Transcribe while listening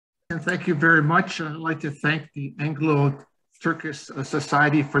And thank you very much. I'd like to thank the Anglo-Turkish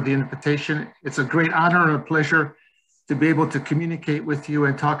Society for the invitation. It's a great honor and a pleasure to be able to communicate with you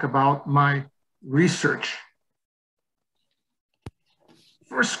and talk about my research.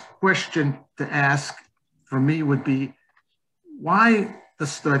 First question to ask for me would be, why the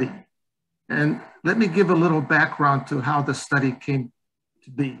study? And let me give a little background to how the study came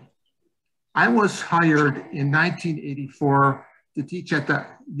to be. I was hired in 1984 to teach at the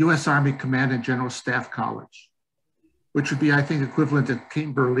U.S. Army Command and General Staff College, which would be, I think, equivalent to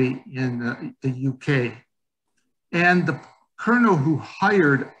Cambridge in the UK. And the colonel who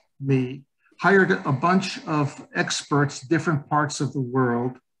hired me hired a bunch of experts, different parts of the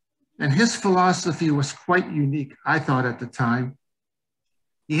world. And his philosophy was quite unique, I thought at the time.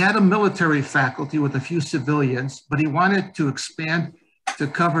 He had a military faculty with a few civilians, but he wanted to expand to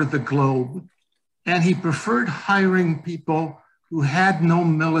cover the globe. And he preferred hiring people who had no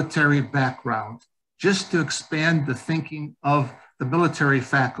military background, just to expand the thinking of the military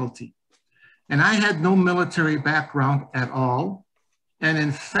faculty. And I had no military background at all. And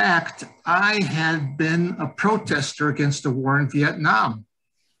in fact, I had been a protester against the war in Vietnam.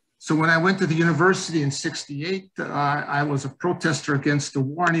 So when I went to the university in '68, I was a protester against the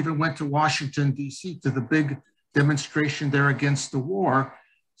war and even went to Washington, D.C. to the big demonstration there against the war.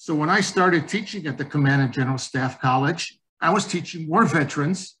 So when I started teaching at the Command and General Staff College, I was teaching war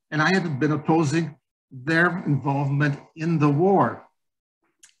veterans, and I had been opposing their involvement in the war.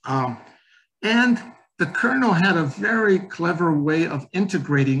 And the colonel had a very clever way of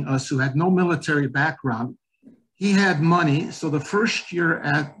integrating us who had no military background. He had money, so the first year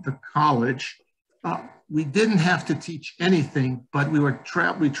at the college, we didn't have to teach anything, but we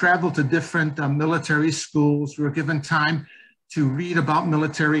traveled to different military schools. We were given time to read about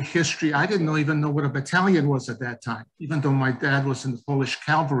military history. I didn't even know what a battalion was at that time, even though my dad was in the Polish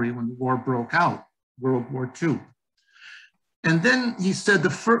cavalry when the war broke out, World War II. And then he said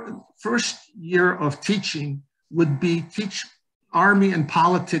the first year of teaching would be teach army and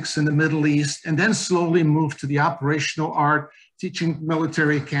politics in the Middle East, and then slowly move to the operational art, teaching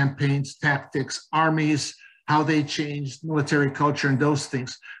military campaigns, tactics, armies, how they changed, military culture, and those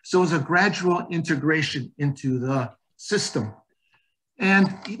things. So it was a gradual integration into the system.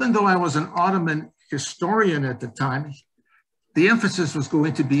 And even though I was an Ottoman historian at the time, the emphasis was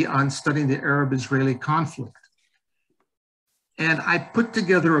going to be on studying the Arab-Israeli conflict. And I put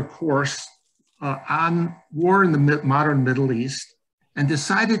together a course on war in the modern Middle East and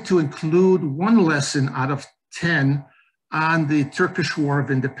decided to include one lesson out of 10 on the Turkish War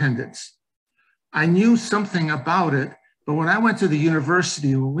of Independence. I knew something about it, but when I went to the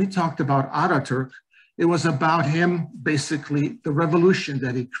university, when we talked about Ataturk, it was about him, basically, the revolution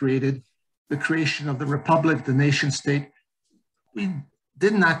that he created, the creation of the republic, the nation state. We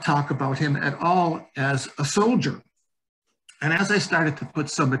did not talk about him at all as a soldier. And as I started to put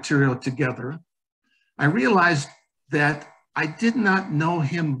some material together, I realized that I did not know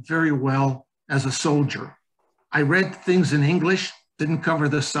him very well as a soldier. I read things in English, didn't cover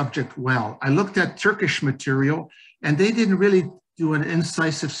the subject well. I looked at Turkish material, and they didn't really do an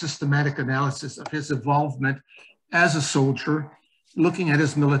incisive, systematic analysis of his involvement as a soldier, looking at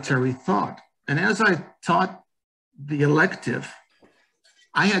his military thought. And as I taught the elective,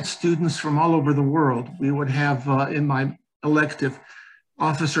 I had students from all over the world. We would have in my elective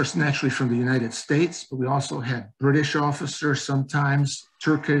officers naturally from the United States, but we also had British officers sometimes,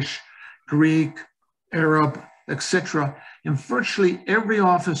 Turkish, Greek, Arab, etc. And virtually every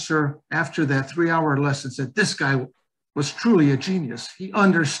officer after that 3-hour lesson said, this guy was truly a genius. He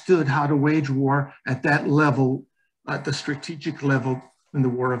understood how to wage war at that level, at the strategic level in the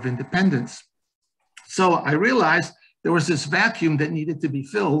War of Independence. So I realized there was this vacuum that needed to be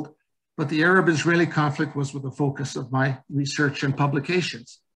filled, but the Arab-Israeli conflict was the focus of my research and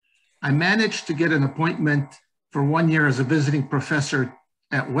publications. I managed to get an appointment for 1 year as a visiting professor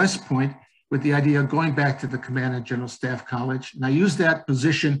at West Point with the idea of going back to the Command and General Staff College. And I used that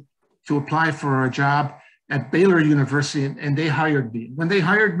position to apply for a job at Baylor University, and they hired me. When they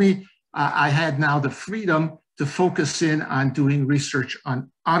hired me, I had now the freedom to focus in on doing research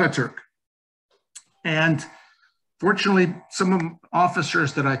on Ataturk. And fortunately, some of the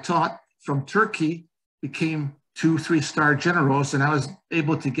officers that I taught from Turkey became 2- or 3-star generals, and I was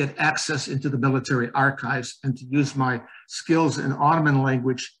able to get access into the military archives and to use my skills in Ottoman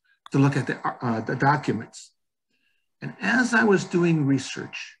language to look at the documents. And as I was doing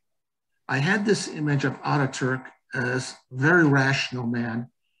research, I had this image of Ataturk as a very rational man,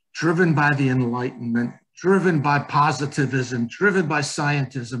 driven by the Enlightenment, driven by positivism, driven by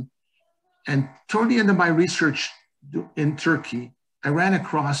scientism. And toward the end of my research in Turkey, I ran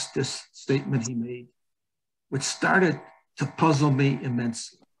across this statement he made, which started to puzzle me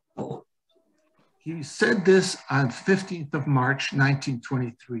immensely. He said this on 15th of March,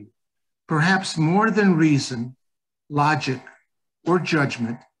 1923. Perhaps more than reason, logic, or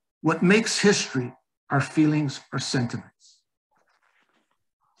judgment, what makes history are feelings or sentiments.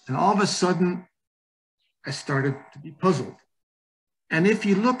 And all of a sudden, I started to be puzzled. And if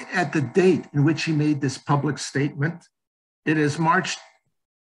you look at the date in which he made this public statement, it is March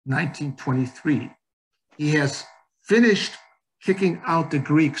 1923. He has finished kicking out the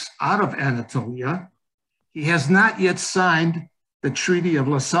Greeks out of Anatolia. He has not yet signed the Treaty of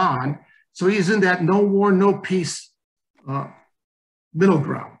Lausanne, so he's in that no war, no peace middle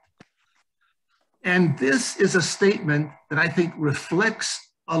ground. And this is a statement that I think reflects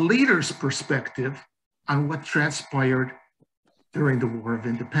a leader's perspective on what transpired during the War of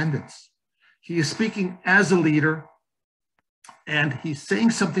Independence. He is speaking as a leader, and he's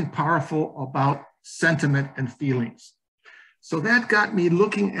saying something powerful about sentiment and feelings. So that got me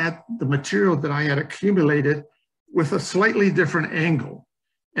looking at the material that I had accumulated with a slightly different angle.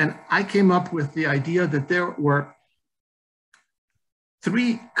 And I came up with the idea that there were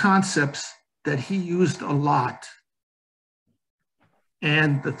three concepts that he used a lot.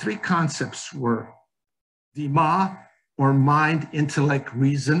 And the three concepts were Dima, or mind, intellect,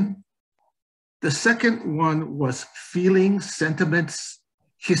 reason. The second one was feelings, sentiments,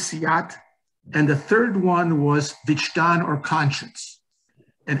 hissiyat. And the third one was Vijdan, or conscience.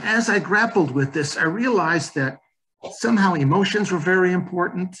 And as I grappled with this, I realized that somehow emotions were very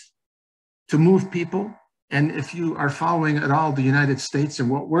important to move people. And if you are following at all the United States and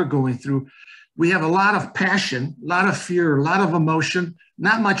what we're going through, we have a lot of passion, a lot of fear, a lot of emotion,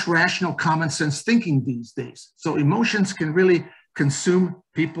 not much rational common sense thinking these days. So emotions can really consume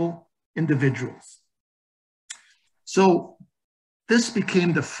people, individuals. So this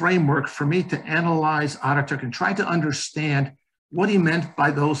became the framework for me to analyze Ataturk and try to understand what he meant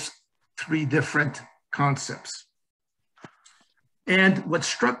by those three different concepts. And what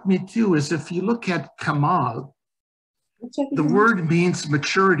struck me too is if you look at Kamal, the word means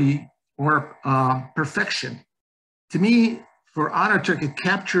maturity or perfection. To me, for Ataturk, it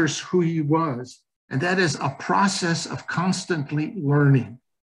captures who he was, and that is a process of constantly learning,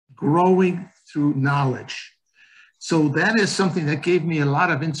 growing through knowledge. So that is something that gave me a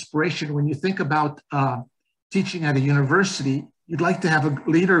lot of inspiration. When you think about teaching at a university, you'd like to have a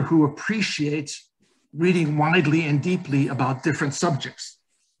leader who appreciates reading widely and deeply about different subjects.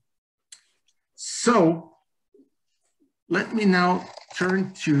 So let me now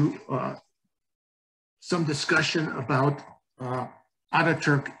turn to some discussion about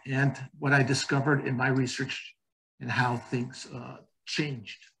Ataturk and what I discovered in my research and how things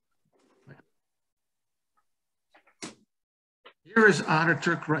changed. Here is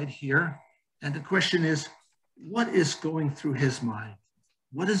Ataturk right here. And the question is, what is going through his mind?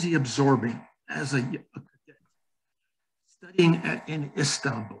 What is he absorbing as a cadet studying in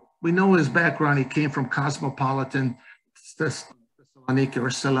Istanbul? We know his background. He came from cosmopolitan Thessaloniki or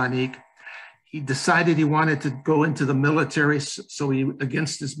Selanik. He decided he wanted to go into the military, so he,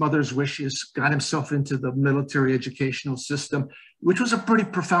 against his mother's wishes, got himself into the military educational system, which was a pretty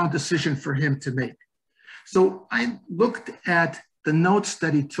profound decision for him to make. So I looked at the notes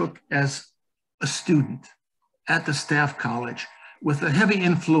that he took as a student at the Staff College with a heavy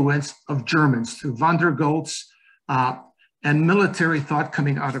influence of Germans through von der Goltz and military thought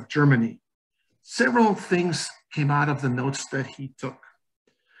coming out of Germany. Several things came out of the notes that he took.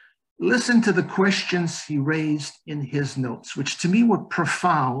 Listen to the questions he raised in his notes, which to me were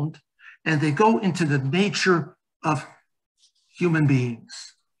profound, and they go into the nature of human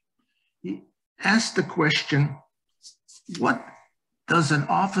beings. He asked the question, what does an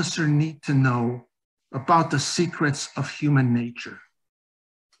officer need to know about the secrets of human nature?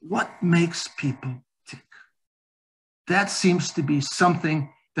 What makes people tick? That seems to be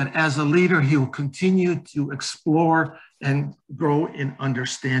something that as a leader, he'll continue to explore and grow in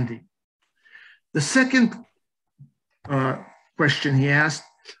understanding. The second question he asked,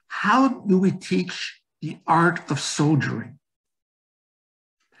 how do we teach the art of soldiering?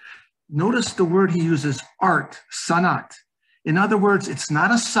 Notice the word he uses, art, sanat. In other words, it's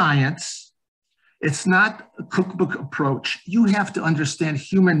not a science. It's not a cookbook approach. You have to understand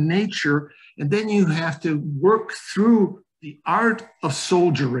human nature, and then you have to work through the art of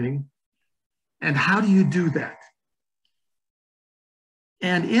soldiering. And how do you do that?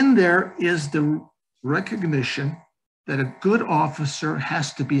 And in there is the recognition that a good officer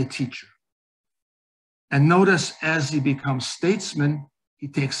has to be a teacher. And notice as he becomes statesman, he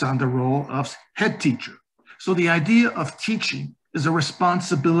takes on the role of head teacher. So the idea of teaching is a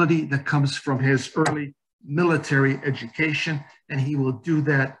responsibility that comes from his early military education, and he will do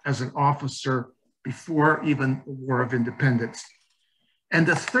that as an officer before even the War of Independence. And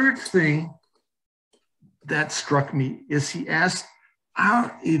the third thing that struck me is he asked,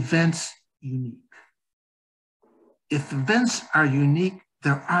 are events unique? If events are unique,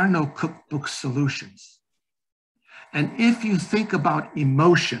 there are no cookbook solutions. And if you think about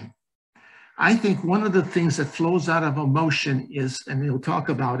emotion, I think one of the things that flows out of emotion is, and he'll talk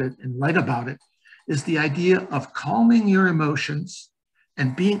about it and write about it, is the idea of calming your emotions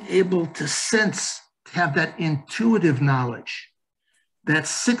and being able to sense, to have that intuitive knowledge, that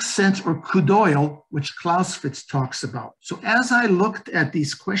sixth sense or coup d'oeil, which Clausewitz talks about. So as I looked at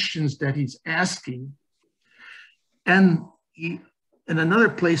these questions that he's asking, and he, in another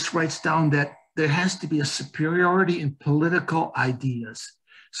place, writes down that there has to be a superiority in political ideas.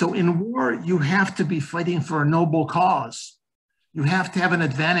 So in war, you have to be fighting for a noble cause. You have to have an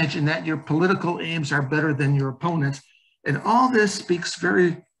advantage in that your political aims are better than your opponents. And all this speaks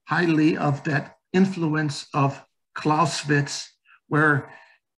very highly of that influence of Clausewitz, where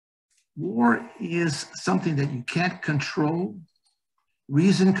war is something that you can't control.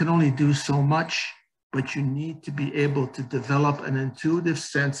 Reason can only do so much, but you need to be able to develop an intuitive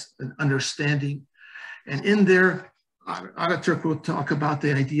sense and understanding. And in there, Ataturk will talk about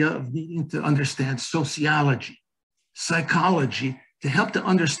the idea of needing to understand sociology, psychology, to help to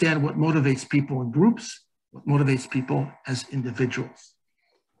understand what motivates people in groups, what motivates people as individuals.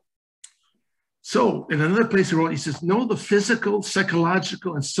 So in another place he wrote, he says, know the physical,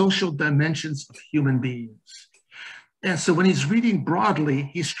 psychological, and social dimensions of human beings. And so when he's reading broadly,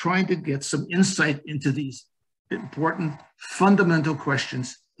 he's trying to get some insight into these important, fundamental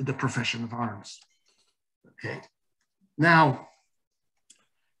questions in the profession of arms. Okay. Now,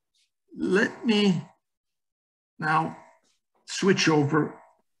 let me now switch over.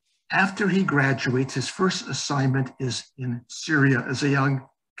 After he graduates, his first assignment is in Syria as a young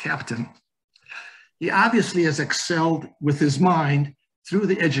captain. He obviously has excelled with his mind through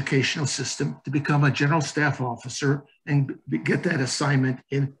the educational system to become a general staff officer and get that assignment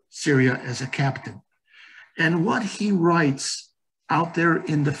in Syria as a captain. And what he writes out there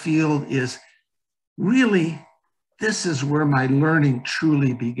in the field is, really, this is where my learning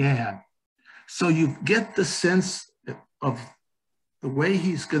truly began. So you get the sense of the way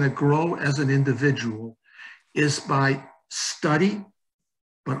he's going to grow as an individual is by study,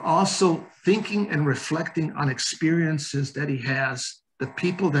 but also thinking and reflecting on experiences that he has, the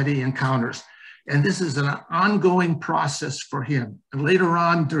people that he encounters. And this is an ongoing process for him. And later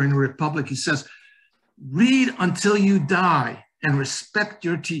on during the Republic, he says, read until you die and respect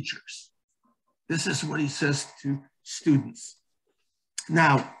your teachers. This is what he says to students.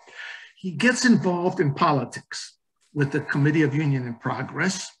 Now, he gets involved in politics with the Committee of Union and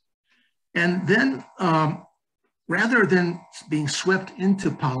Progress. And then rather than being swept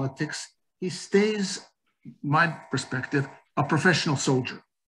into politics, he stays, my perspective, a professional soldier.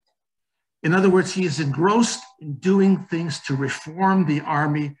 In other words, he is engrossed in doing things to reform the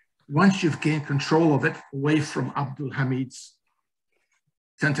army once you've gained control of it away from Abdul Hamid's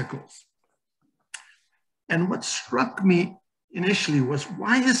tentacles. And what struck me initially was,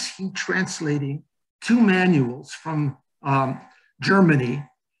 why is he translating 2 manuals from Germany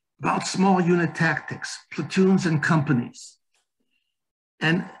about small unit tactics, platoons and companies?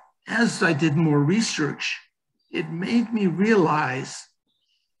 And as I did more research, it made me realize,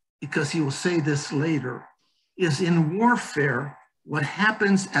 because he will say this later, is in warfare, what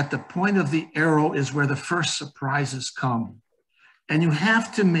happens at the point of the arrow is where the first surprises come. And you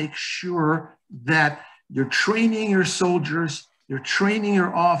have to make sure that you're training your soldiers, you're training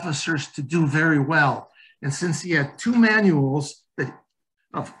your officers to do very well. And since he had 2 manuals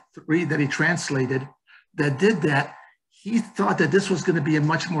of 3 that he translated that did that, he thought that this was going to be a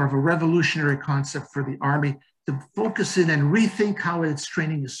much more of a revolutionary concept for the army to focus in and rethink how it's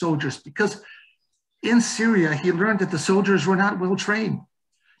training the soldiers. Because in Syria, he learned that the soldiers were not well trained.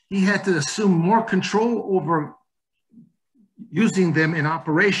 He had to assume more control over using them in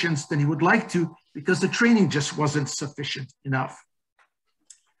operations than he would like to, because the training just wasn't sufficient enough.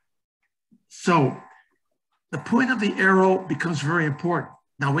 So the point of the arrow becomes very important.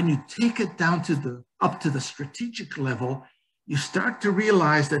 Now, when you take it down to up to the strategic level, you start to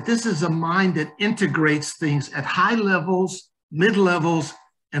realize that this is a mind that integrates things at high levels, mid levels,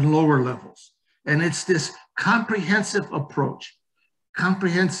 and lower levels. And it's this comprehensive approach,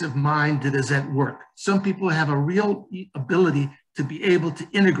 comprehensive mind that is at work. Some people have a real ability to be able to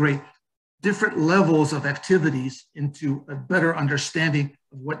integrate different levels of activities into a better understanding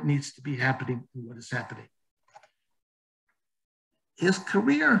of what needs to be happening and what is happening. his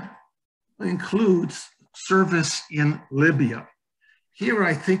career includes service in Libya. Here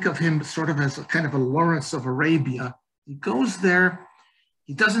I think of him sort of as a kind of a Lawrence of Arabia. He goes there,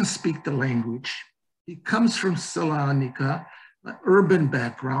 he doesn't speak the language. He comes from Salonika, an urban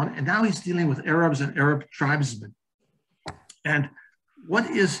background, and now he's dealing with Arabs and Arab tribesmen. And what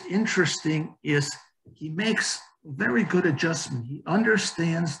is interesting is he makes a very good adjustment. He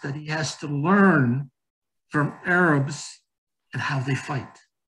understands that he has to learn from Arabs and how they fight,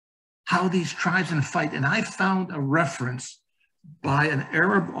 how these tribesmen fight. And I found a reference by an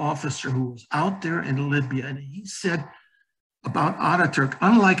Arab officer who was out there in Libya, and he said about Ataturk,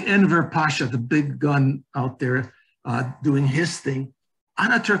 unlike Enver Pasha, the big gun out there doing his thing,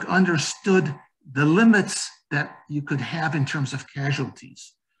 Ataturk understood the limits that you could have in terms of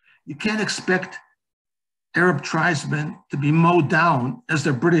casualties. You can't expect Arab tribesmen to be mowed down as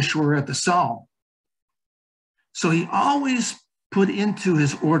the British were at the Somme. So he always put into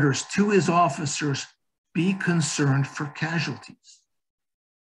his orders to his officers, be concerned for casualties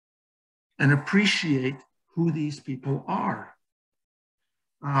and appreciate who these people are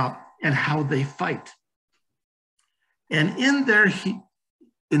and how they fight. And in there,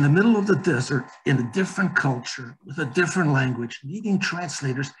 in the middle of the desert, in a different culture, with a different language, needing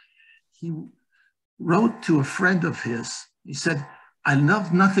translators, he wrote to a friend of his. He said, I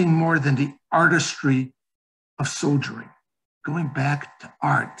love nothing more than the artistry of soldiering, going back to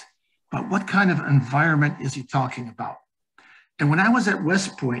art. But what kind of environment is he talking about? And when I was at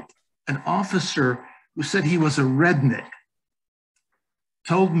West Point, an officer who said he was a redneck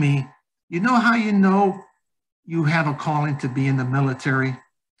told me, you know how you know you have a calling to be in the military?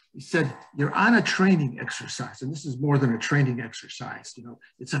 He said, you're on a training exercise, and this is more than a training exercise. You know,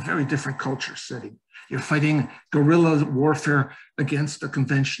 it's a very different culture setting. You're fighting guerrilla warfare against a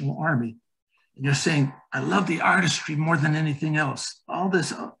conventional army. And you're saying, I love the artistry more than anything else. All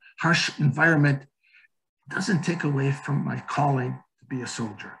this harsh environment doesn't take away from my calling to be a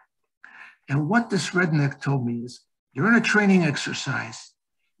soldier. And what this redneck told me is, you're in a training exercise.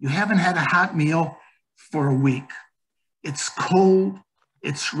 You haven't had a hot meal for a week. It's cold,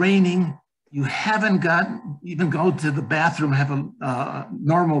 it's raining. You haven't even go to the bathroom, have a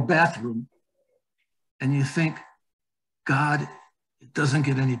normal bathroom. And you think, God, it doesn't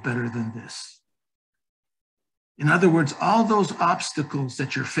get any better than this. In other words, all those obstacles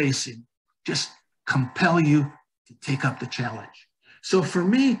that you're facing just compel you to take up the challenge. So for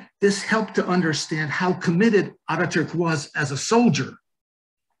me, this helped to understand how committed Ataturk was as a soldier.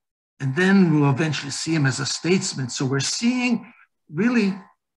 And then we'll eventually see him as a statesman. So we're seeing really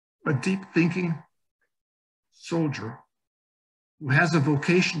a deep thinking soldier who has a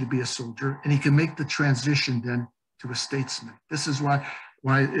vocation to be a soldier, and he can make the transition then to a statesman. This is why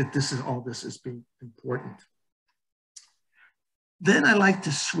all this is being important. Then I like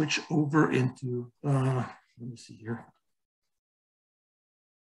to switch over into, let me see here.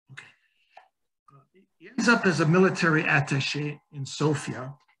 Okay. He ends up as a military attaché in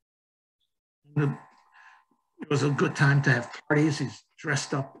Sofia. It was a good time to have parties. He's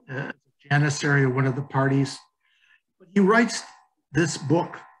dressed up as a janissary of one of the parties. But he writes this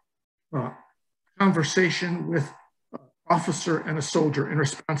book, Conversation with an Officer and a Soldier, in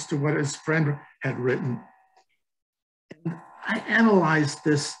response to what his friend had written. And I analyzed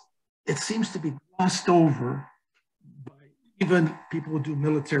this. It seems to be glossed over by even people who do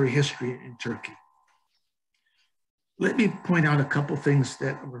military history in Turkey. Let me point out a couple things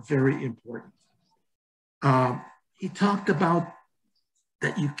that were very important. He talked about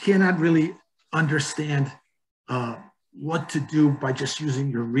that you cannot really understand what to do by just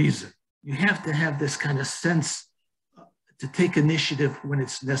using your reason. You have to have this kind of sense to take initiative when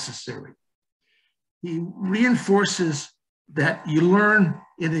it's necessary. He reinforces that you learn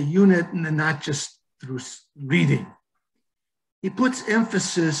in a unit and not just through reading. He puts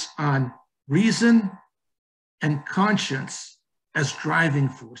emphasis on reason and conscience as driving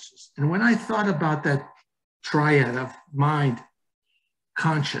forces. And when I thought about that triad of mind,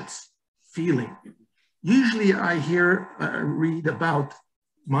 conscience, feeling, usually I read about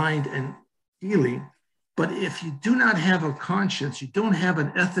mind and feeling, but if you do not have a conscience, you don't have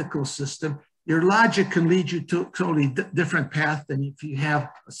an ethical system, your logic can lead you to a totally different path than if you have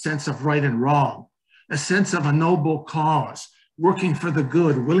a sense of right and wrong, a sense of a noble cause, working for the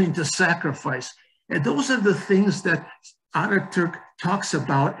good, willing to sacrifice. And those are the things that Ataturk talks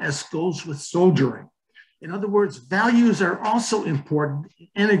about as goes with soldiering. In other words, values are also important in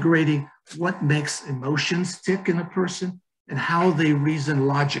integrating what makes emotions tick in a person and how they reason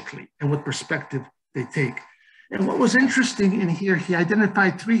logically and what perspective they take. And what was interesting in here, he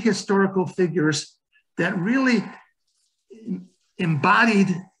identified 3 historical figures that really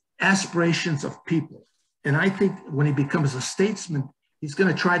embodied aspirations of people. And I think when he becomes a statesman, he's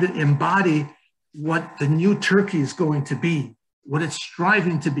going to try to embody what the new Turkey is going to be, what it's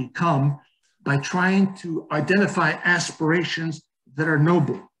striving to become, by trying to identify aspirations that are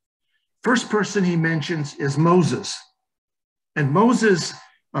noble. First person he mentions is Moses. And Moses,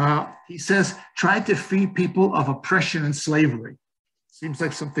 he says, tried to free people of oppression and slavery. Seems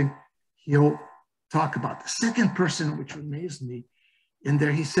like something he'll talk about. The second person, which amazed me, in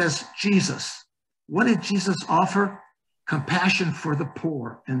there he says, Jesus. What did Jesus offer? Compassion for the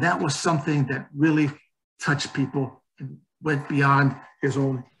poor. And that was something that really touched people and went beyond his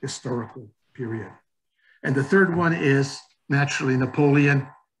own historical period. And the third one is naturally Napoleon,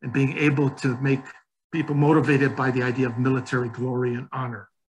 and being able to make people motivated by the idea of military glory and honor.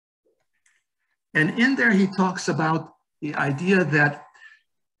 And in there, he talks about the idea that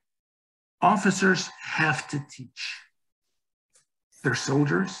officers have to teach their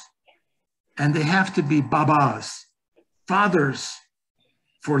soldiers, and they have to be babas, fathers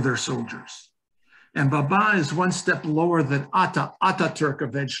for their soldiers. And Baba is one step lower than Ataturk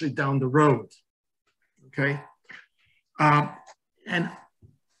eventually down the road, okay? And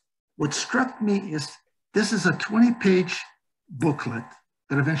what struck me is this is a 20-page booklet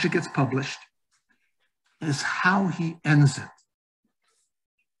that eventually gets published, is how he ends it.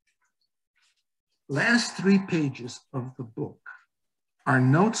 Last 3 pages of the book are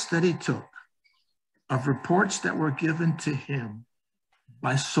notes that he took of reports that were given to him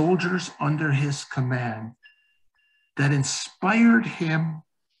by soldiers under his command that inspired him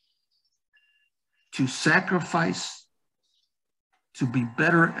to sacrifice, to be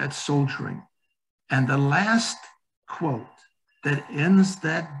better at soldiering. And the last quote that ends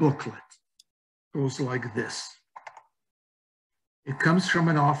that booklet goes like this. It comes from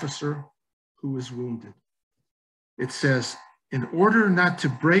an officer who was wounded. It says, "In order not to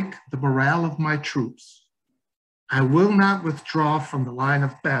break the morale of my troops, I will not withdraw from the line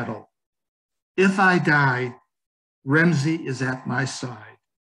of battle. If I die, Ramsey is at my side.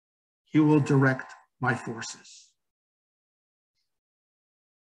 He will direct my forces."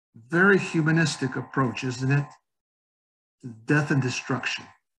 Very humanistic approach, isn't it? To death and destruction.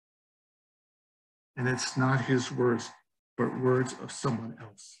 And it's not his words, but words of someone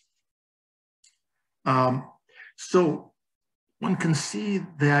else. So one can see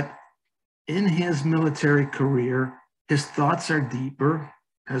that in his military career, his thoughts are deeper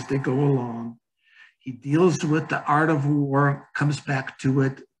as they go along. He deals with the art of war, comes back to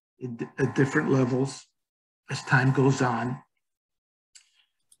it at different levels as time goes on.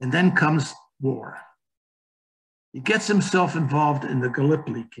 And then comes war. He gets himself involved in the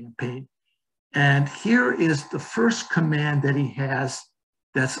Gallipoli campaign. And here is the first command that he has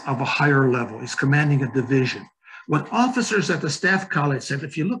that's of a higher level. He's commanding a division. What officers at the Staff College said,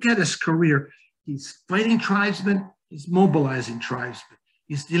 if you look at his career, he's fighting tribesmen, he's mobilizing tribesmen.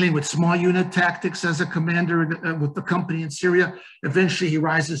 He's dealing with small unit tactics as a commander with the company in Syria. Eventually he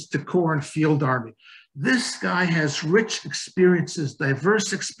rises to corps and field army. This guy has rich experiences,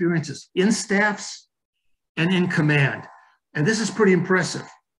 diverse experiences in staffs and in command. And this is pretty impressive.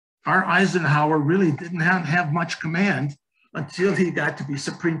 Our Eisenhower really didn't have much command until he got to be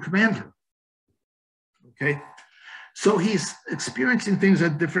Supreme Commander, okay? So he's experiencing things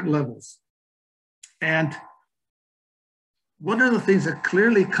at different levels. And one of the things that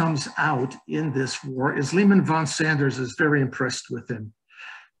clearly comes out in this war is Lyman von Sanders is very impressed with him.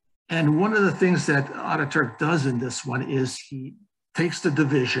 And one of the things that Ataturk does in this one is he takes the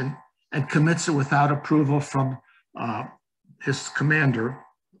division and commits it without approval from his commander,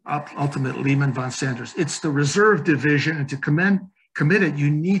 ultimately Lyman von Sanders. It's the reserve division, and to commit it,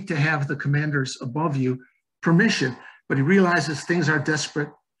 you need to have the commanders above you permission. But he realizes things are desperate.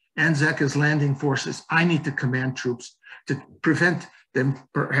 Anzac is landing forces. I need to command troops to prevent them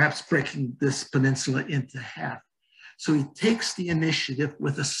perhaps breaking this peninsula into half. So he takes the initiative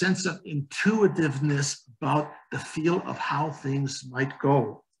with a sense of intuitiveness about the feel of how things might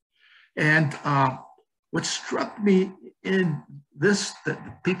go. And what struck me in this,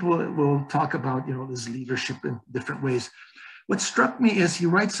 that people will talk about, you know, this leadership in different ways. What struck me is he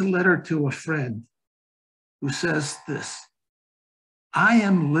writes a letter to a friend who says this: "I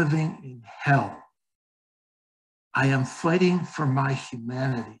am living in hell. I am fighting for my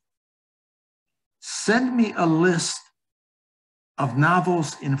humanity. Send me a list of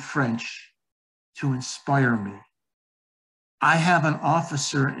novels in French to inspire me. I have an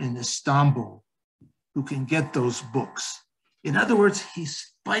officer in Istanbul who can get those books." In other words,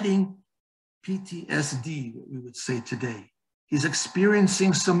 he's fighting PTSD, what we would say today. He's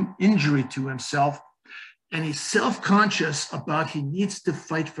experiencing some injury to himself, And he's self-conscious about he needs to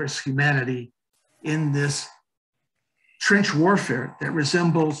fight for his humanity in this trench warfare that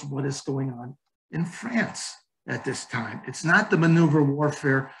resembles what is going on in France at this time. It's not the maneuver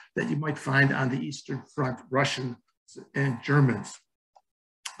warfare that you might find on the Eastern Front, Russians and Germans.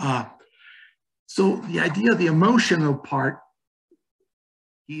 So the idea of the emotional part,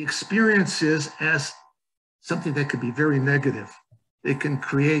 he experiences as something that could be very negative. It can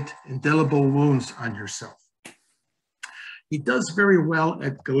create indelible wounds on yourself. He does very well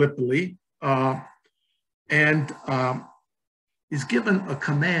at Gallipoli, and is given a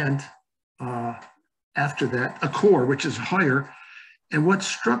command after that, a corps, which is higher. And what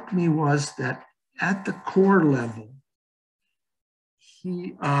struck me was that at the corps level,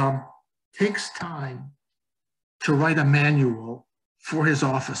 he takes time to write a manual for his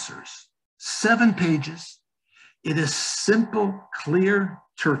officers. 7 pages. It is simple, clear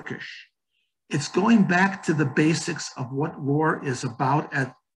Turkish. It's going back to the basics of what war is about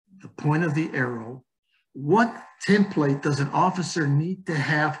at the point of the arrow. What template does an officer need to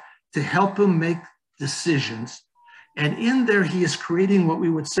have to help him make decisions? And in there, he is creating what we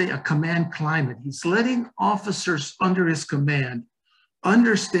would say a command climate. He's letting officers under his command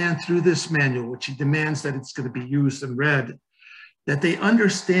understand through this manual, which he demands that it's going to be used and read, that they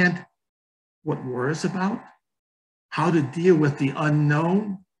understand what war is about, how to deal with the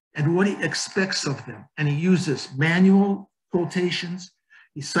unknown, and what he expects of them. And he uses manual quotations,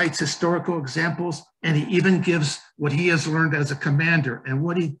 he cites historical examples, and he even gives what he has learned as a commander. And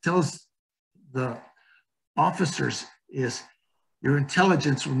what he tells the officers is, your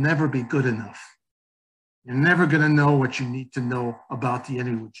intelligence will never be good enough. You're never going to know what you need to know about the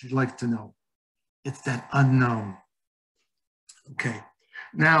enemy, what you'd like to know. It's that unknown. Okay.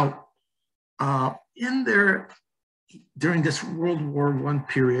 Now, in there, during this World War I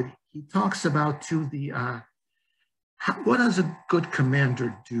period, he talks about what does a good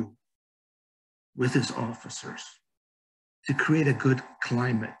commander do with his officers to create a good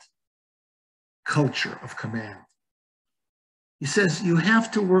climate, culture of command. He says, you have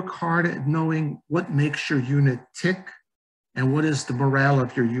to work hard at knowing what makes your unit tick and what is the morale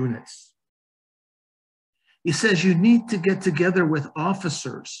of your units. He says, you need to get together with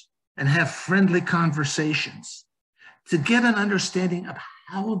officers and have friendly conversations to get an understanding of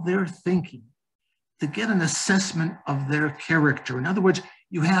how they're thinking, to get an assessment of their character. In other words,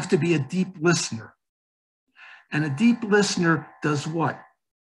 you have to be a deep listener. And a deep listener does what?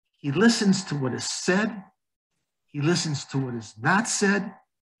 He listens to what is said, he listens to what is not said,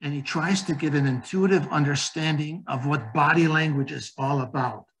 and he tries to get an intuitive understanding of what body language is all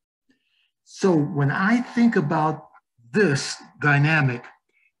about. So when I think about this dynamic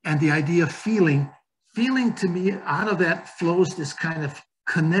and the idea of feeling to me, out of that flows this kind of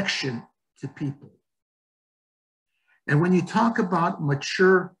connection to people. And when you talk about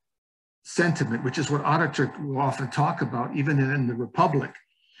mature sentiment, which is what Ataturk will often talk about, even in the Republic,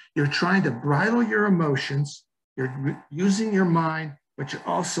 you're trying to bridle your emotions, you're using your mind, but you're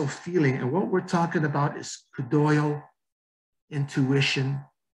also feeling. And what we're talking about is kudoyo, intuition,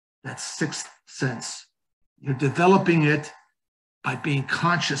 that sixth sense. You're developing it by being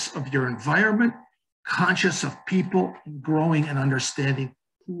conscious of your environment, conscious of people, and growing and understanding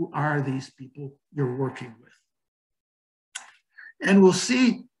who are these people you're working with. And we'll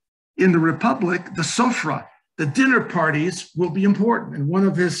see in the Republic, the sofra, the dinner parties will be important. And one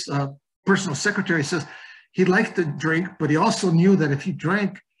of his personal secretaries says he liked to drink, but he also knew that if he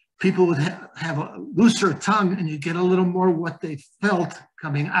drank, people would have a looser tongue and you get a little more what they felt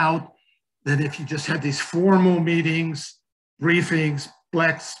coming out than if you just had these formal meetings, briefings,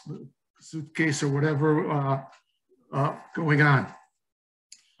 black suitcase or whatever going on.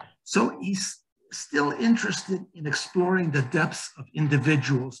 So he's still interested in exploring the depths of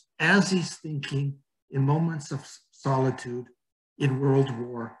individuals as he's thinking in moments of solitude in World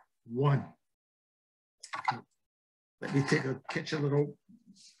War I. Okay. Let me catch a little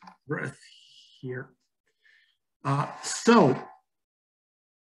breath here. So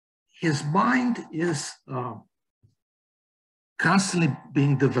his mind is constantly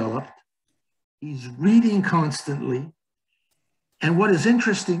being developed. He's reading constantly. And what is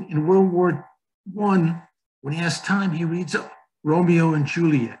interesting in World War I, when he has time, he reads Romeo and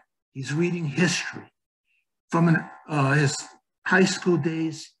Juliet. He's reading history. From his high school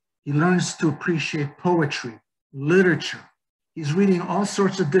days, he learns to appreciate poetry, literature. He's reading all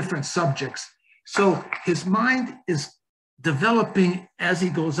sorts of different subjects. So his mind is developing as he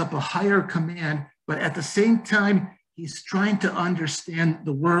goes up a higher command, but at the same time, he's trying to understand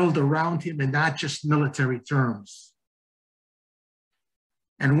the world around him and not just military terms.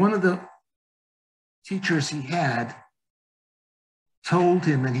 And one of the teachers he had told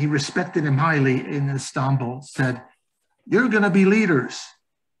him, and he respected him highly in Istanbul, said, "You're going to be leaders.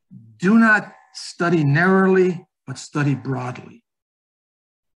 Do not study narrowly, but study broadly."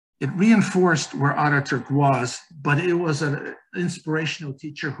 It reinforced where Ataturk was, but it was an inspirational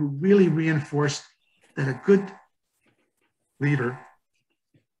teacher who really reinforced that a good leader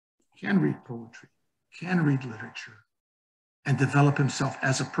can read poetry, can read literature, and develop himself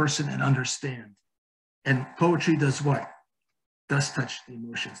as a person and understand. And poetry does what? Does touch the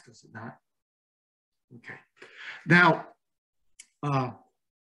emotions, does it not? Okay. Now,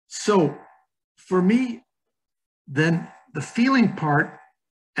 so for me, then the feeling part,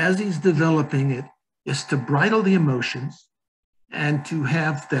 as he's developing it, is to bridle the emotions and to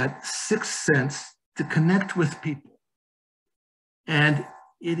have that sixth sense to connect with people. And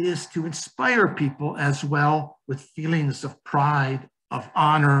it is to inspire people as well with feelings of pride, of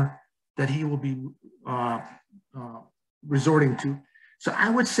honor that he will be resorting to. So I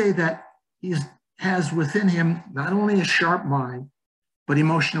would say that he has within him not only a sharp mind, but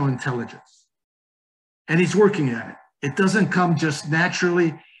emotional intelligence. And he's working at it. It doesn't come just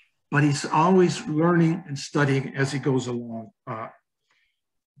naturally, but he's always learning and studying as he goes along.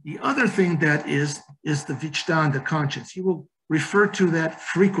 The other thing that is the Vicdan, the conscience. He will refer to that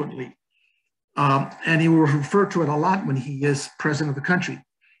frequently, and he will refer to it a lot when he is president of the country.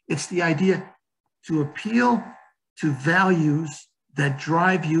 It's the idea to appeal to values that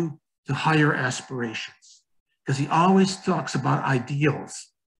drive you to higher aspirations, because he always talks about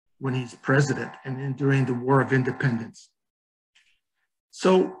ideals when he's president and during the War of Independence.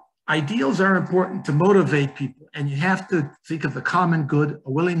 So ideals are important to motivate people, and you have to think of the common good,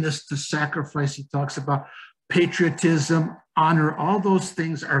 a willingness to sacrifice. He talks about patriotism, honor. All those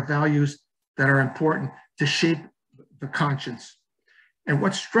things are values that are important to shape the conscience. And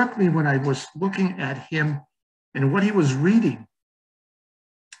what struck me when I was looking at him and what he was reading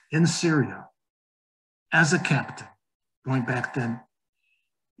in Syria as a captain, going back then,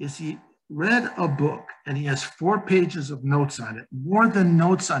 is he read a book, and he has 4 pages of notes on it, more than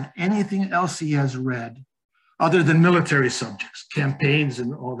notes on anything else he has read, other than military subjects, campaigns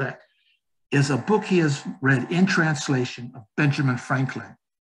and all that, is a book he has read in translation of Benjamin Franklin.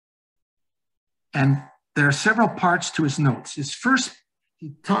 And there are several parts to his notes. His first,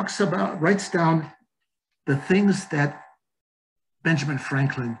 he talks about, writes down the things that Benjamin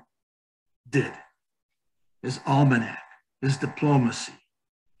Franklin did, his almanac, his diplomacy,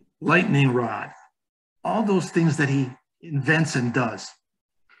 lightning rod, all those things that he invents and does.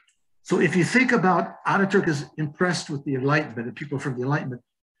 So if you think about Ataturk is impressed with the Enlightenment and people from the Enlightenment,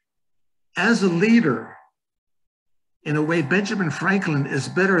 as a leader, in a way, Benjamin Franklin is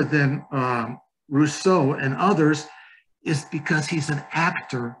better than Rousseau and others, is because he's an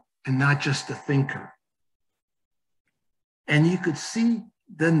actor and not just a thinker. And you could see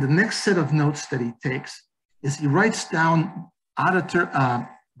then the next set of notes that he takes is he writes down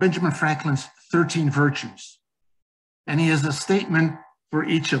Benjamin Franklin's 13 virtues. And he has a statement for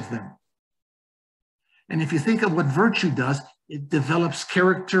each of them. And if you think of what virtue does, it develops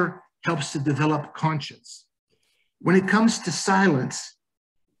character, helps to develop conscience. When it comes to silence,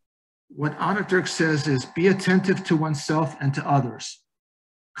 what Ataturk says is be attentive to oneself and to others,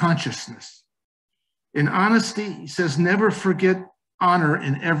 consciousness. In honesty, he says, never forget honor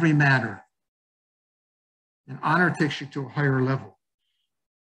in every matter. And honor takes you to a higher level.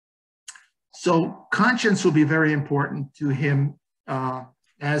 So conscience will be very important to him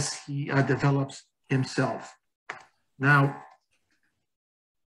as he develops himself. Now,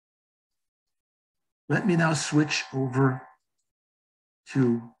 let me now switch over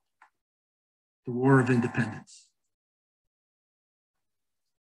to the War of Independence.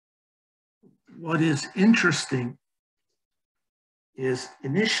 What is interesting is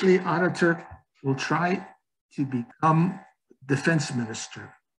initially Ataturk will try to become defense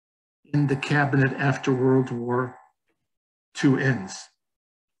minister in the cabinet after World War II ends.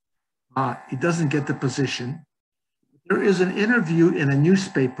 He doesn't get the position. There is an interview in a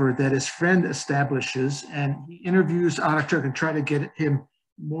newspaper that his friend establishes, and he interviews Ataturk and try to get him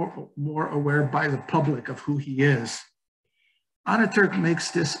more aware by the public of who he is. Ataturk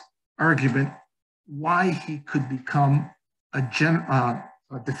makes this argument why he could become a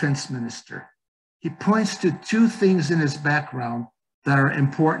defense minister. He points to 2 things in his background that are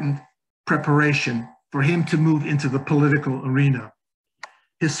important preparation for him to move into the political arena.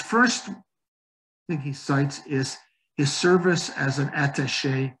 His first thing he cites is his service as an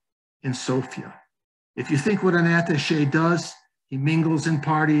attaché in Sofia. If you think what an attaché does, he mingles in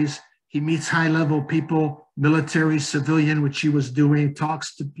parties, he meets high-level people, military, civilian, which he was doing,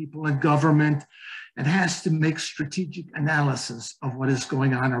 talks to people in government. and has to make strategic analysis of what is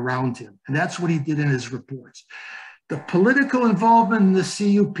going on around him. And that's what he did in his reports. The political involvement in the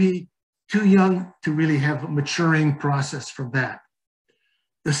CUP, too young to really have a maturing process from that.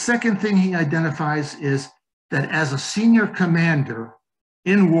 The second thing he identifies is that as a senior commander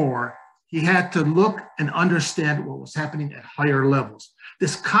in war, he had to look and understand what was happening at higher levels.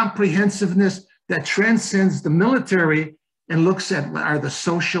 This comprehensiveness that transcends the military and looks at what are the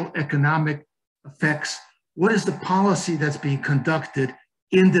social, economic effects. What is the policy that's being conducted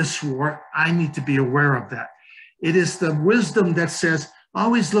in this war? I need to be aware of that. It is the wisdom that says,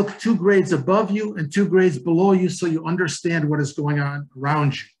 always look 2 grades above you and 2 grades below you so you understand what is going on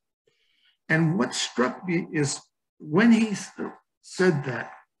around you. And what struck me is when he said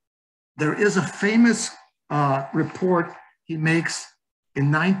that, there is a famous report he makes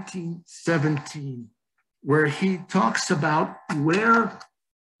in 1917 where he talks about where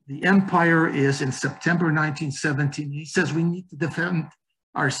the empire is in September 1917. He says we need to defend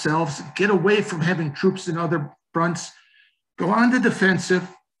ourselves, get away from having troops in other fronts, go on the defensive,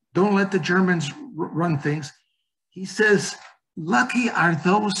 don't let the Germans run things. He says, lucky are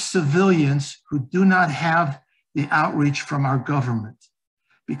those civilians who do not have the outreach from our government,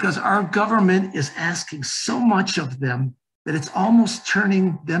 because our government is asking so much of them that it's almost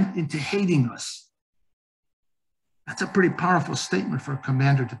turning them into hating us. That's a pretty powerful statement for a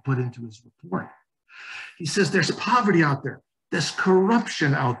commander to put into his report. He says there's poverty out there, there's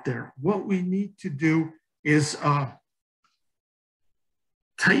corruption out there. What we need to do is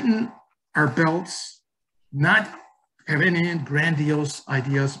tighten our belts, not have any grandiose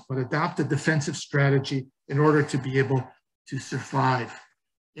ideas, but adopt a defensive strategy in order to be able to survive.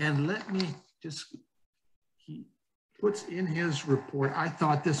 And let me just, he puts in his report, I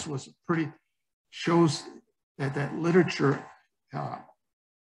thought this was pretty, shows that literature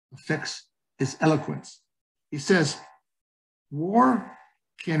affects his eloquence. He says, war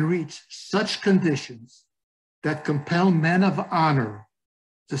can reach such conditions that compel men of honor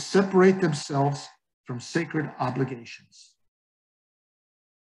to separate themselves from sacred obligations.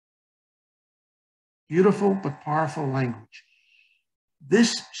 Beautiful but powerful language.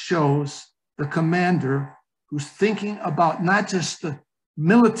 This shows the commander who's thinking about not just the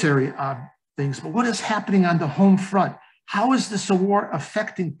military things, but what is happening on the home front. How is this a war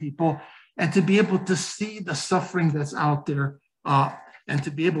affecting people? And to be able to see the suffering that's out there and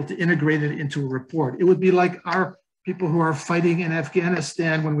to be able to integrate it into a report. It would be like our people who are fighting in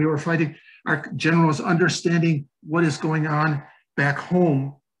Afghanistan when we were fighting, our generals understanding what is going on back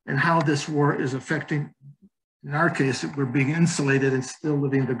home and how this war is affecting, in our case, we're being insulated and still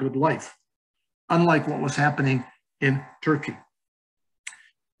living the good life, unlike what was happening in Turkey.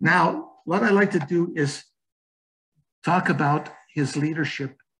 Now, what I like to do is talk about his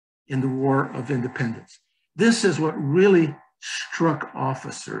leadership in the War of Independence. This is what really struck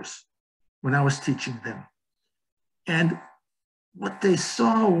officers when I was teaching them. And what they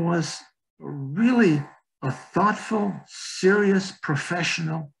saw was really a thoughtful, serious,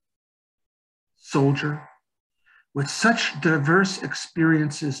 professional soldier with such diverse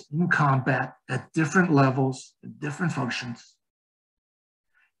experiences in combat at different levels and different functions.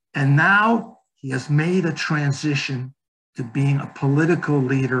 And now he has made a transition to being a political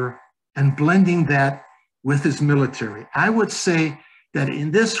leader and blending that with his military. I would say that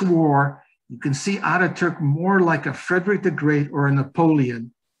in this war, you can see Ataturk more like a Frederick the Great or a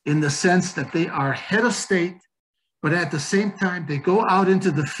Napoleon in the sense that they are head of state, but at the same time, they go out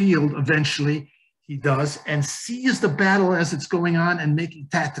into the field eventually, he does, and sees the battle as it's going on and making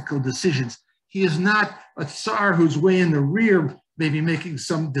tactical decisions. He is not a Tsar who's way in the rear, maybe making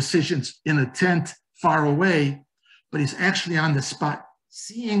some decisions in a tent far away, but he's actually on the spot,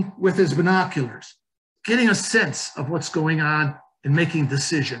 seeing with his binoculars, getting a sense of what's going on and making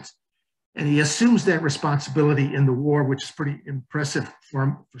decisions. And he assumes that responsibility in the war, which is pretty impressive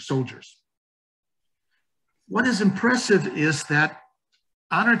for soldiers. What is impressive is that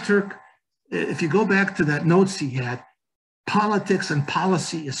Ataturk, if you go back to that notes he had, politics and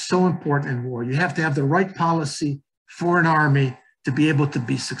policy is so important in war. You have to have the right policy for an army to be able to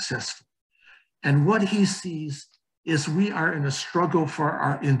be successful. And what he sees is we are in a struggle for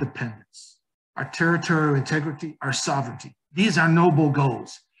our independence, our territorial integrity, our sovereignty. These are noble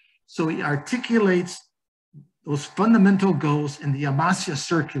goals. So he articulates those fundamental goals in the Amasya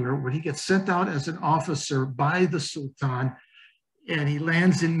Circular, where he gets sent out as an officer by the Sultan, and he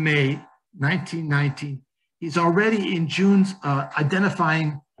lands in May 1919. He's already in June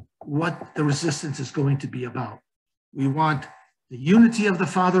identifying what the resistance is going to be about. We want the unity of the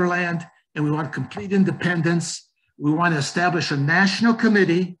fatherland, and we want complete independence. We want to establish a national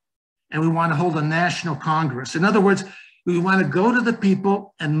committee, and we want to hold a national Congress. In other words, we want to go to the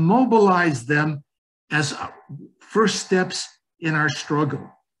people and mobilize them as first steps in our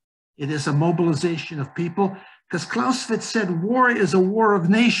struggle. It is a mobilization of people, because Clausewitz said war is a war of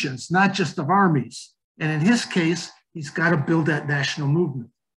nations, not just of armies. And in his case, he's got to build that national movement.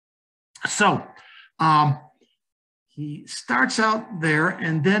 So he starts out there,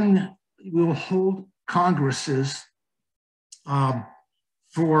 and then we'll hold congresses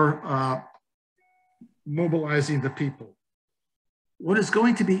for mobilizing the people. What is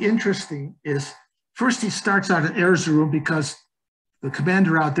going to be interesting is, first he starts out at Erzurum because the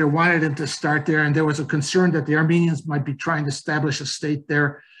commander out there wanted him to start there, and there was a concern that the Armenians might be trying to establish a state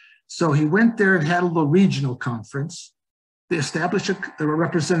there. So he went there and had a little regional conference. They established a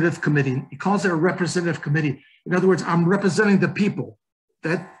representative committee. He calls it a representative committee. In other words, I'm representing the people.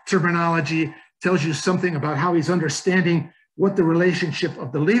 That terminology tells you something about how he's understanding what the relationship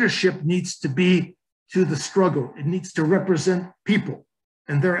of the leadership needs to be to the struggle. It needs to represent people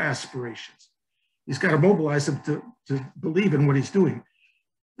and their aspirations. He's got to mobilize them to believe in what he's doing.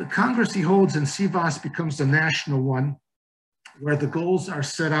 The Congress he holds in Sivas becomes the national one, where the goals are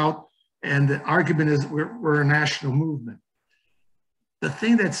set out and the argument is we're a national movement. The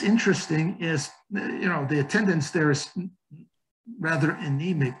thing that's interesting is, the attendance there is rather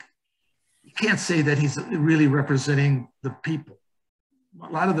anemic. You can't say that he's really representing the people. A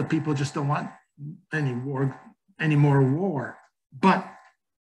lot of the people just don't want any more war. But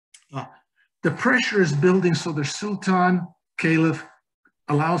the pressure is building, so the Sultan Caliph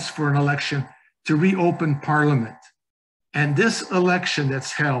allows for an election to reopen parliament. And this election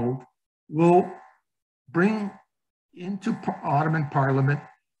that's held will bring into Ottoman parliament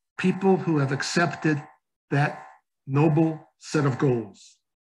people who have accepted that noble set of goals: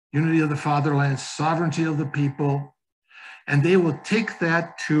 unity of the fatherland, sovereignty of the people, and they will take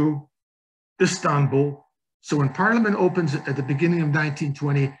that to Istanbul. So when parliament opens at the beginning of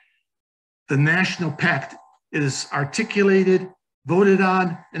 1920, the national pact is articulated, voted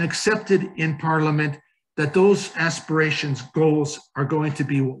on, and accepted in parliament, that those aspirations, goals, are going to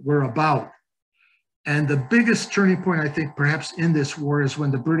be what we're about. And the biggest turning point, I think, perhaps in this war is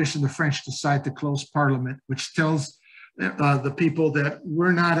when the British and the French decide to close parliament, which tells the people that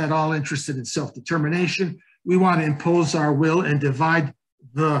we're not at all interested in self-determination. We want to impose our will and divide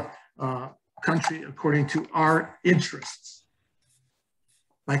the country according to our interests.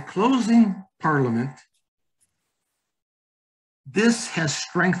 By closing parliament, this has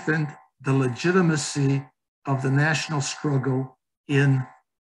strengthened the legitimacy of the national struggle in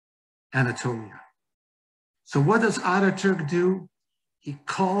Anatolia. So what does Ataturk do? He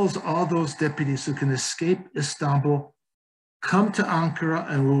calls all those deputies who can escape Istanbul, come to Ankara,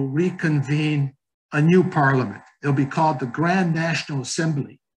 and will reconvene a new parliament. It'll be called the Grand National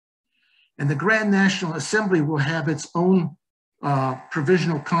Assembly. And the Grand National Assembly will have its own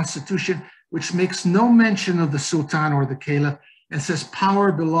provisional constitution, which makes no mention of the Sultan or the Caliph, and says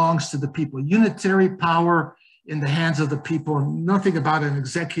power belongs to the people. Unitary power in the hands of the people, nothing about an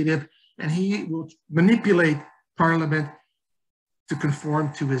executive, and he will manipulate parliament to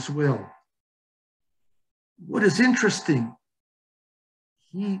conform to his will. What is interesting,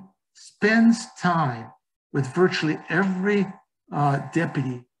 he spends time with virtually every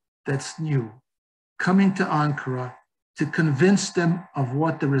deputy that's new, coming to Ankara to convince them of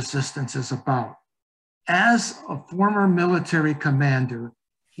what the resistance is about. As a former military commander,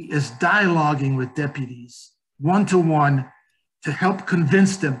 he is dialoguing with deputies one-to-one to help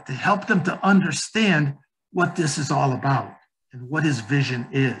convince them, to help them to understand what this is all about and what his vision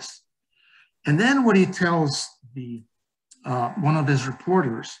is. And then what he tells one of his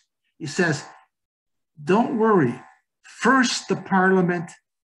reporters, he says, don't worry, first the parliament,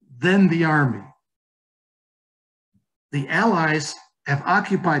 then the army. The Allies have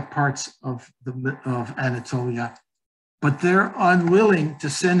occupied parts of Anatolia, but they're unwilling to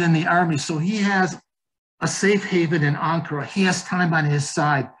send in the army. So he has a safe haven in Ankara. He has time on his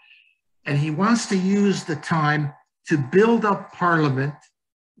side, and he wants to use the time to build up parliament,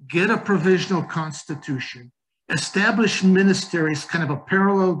 get a provisional constitution, establish ministries, kind of a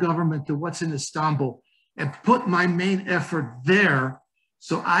parallel government to what's in Istanbul, and put my main effort there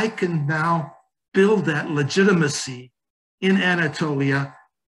so I can now build that legitimacy in Anatolia.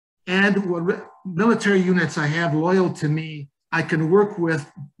 And what military units I have loyal to me, I can work with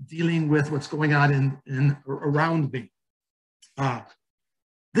dealing with what's going on around me.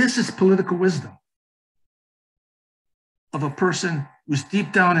 This is political wisdom of a person who's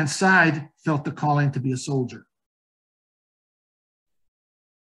deep down inside felt the calling to be a soldier.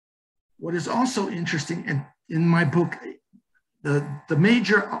 What is also interesting in my book, the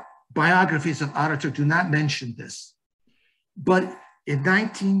major biographies of Ataturk do not mention this. But in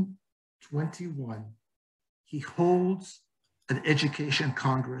 1921, he holds an education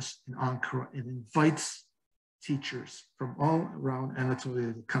congress in Ankara and invites teachers from all around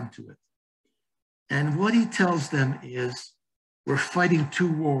Anatolia to come to it. And what he tells them is, we're fighting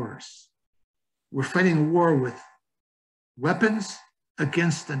two wars. We're fighting a war with weapons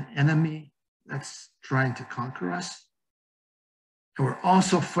against an enemy that's trying to conquer us. And we're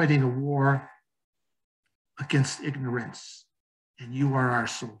also fighting a war against ignorance, and you are our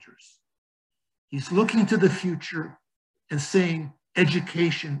soldiers. He's looking to the future and saying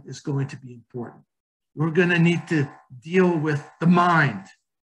education is going to be important. We're going to need to deal with the mind,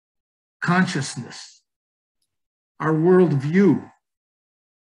 consciousness, our worldview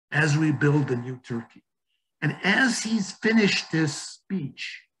as we build the new Turkey. And as he's finished his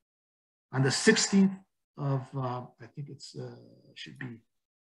speech on the 16th of, I think it's, should be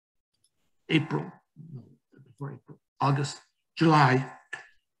April, no, before April, August, July,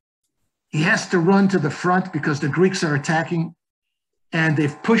 he has to run to the front because the Greeks are attacking, and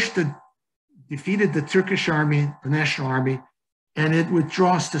they've defeated the Turkish army, the national army, and it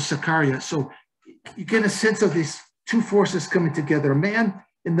withdraws to Sakarya. So you get a sense of these two forces coming together. A man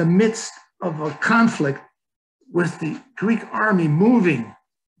in the midst of a conflict with the Greek army moving,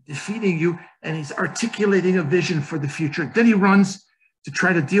 defeating you, and he's articulating a vision for the future. Then he runs to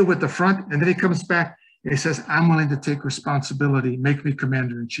try to deal with the front, and then he comes back and he says, I'm willing to take responsibility, make me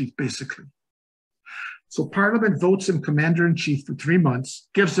commander-in-chief, basically. So Parliament votes him commander-in-chief for 3 months,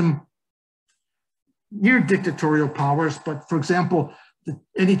 gives him near dictatorial powers, but for example,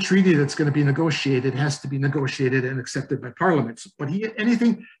 any treaty that's going to be negotiated has to be negotiated and accepted by Parliament. But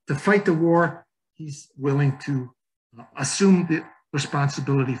anything to fight the war, he's willing to assume the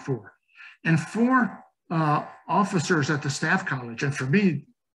responsibility for. And for officers at the Staff College, and for me,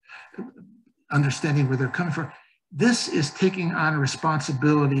 understanding where they're coming from, this is taking on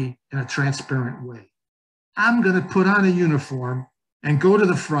responsibility in a transparent way. I'm going to put on a uniform and go to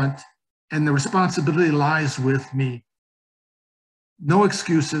the front, and the responsibility lies with me. No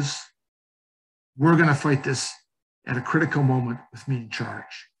excuses. We're going to fight this at a critical moment with me in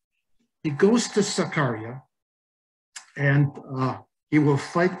charge. He goes to Sakarya, and he will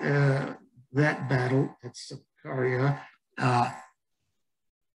fight that battle at Sakarya.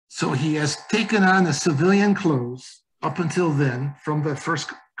 So he has taken on the civilian clothes up until then from the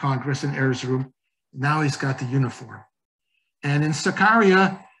first Congress in Erzurum. Now he's got the uniform. And in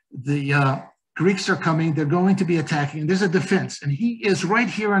Sakarya, the Greeks are coming, they're going to be attacking, and there's a defense. And he is right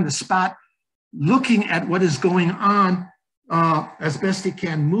here on the spot, looking at what is going on as best he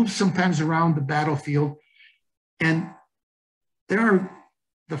can, moves sometimes around the battlefield. And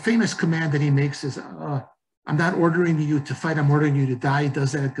the famous command that he makes is, I'm not ordering you to fight, I'm ordering you to die. He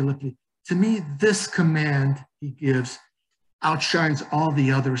does that at Gallipoli. To me, this command he gives outshines all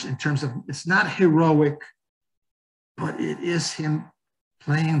the others in terms of, it's not heroic, but it is him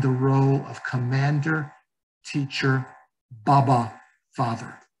playing the role of commander, teacher, Baba,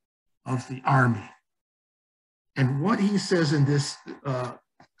 father of the army. And what he says in this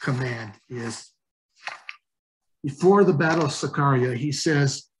command is, before the Battle of Sakarya, he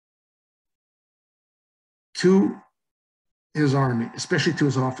says to his army, especially to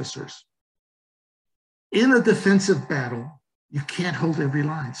his officers, in a defensive battle, you can't hold every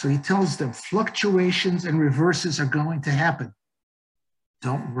line. So he tells them fluctuations and reverses are going to happen.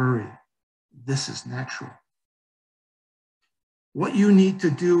 Don't worry, this is natural. What you need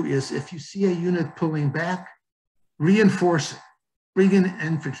to do is, if you see a unit pulling back, reinforce it. Bring in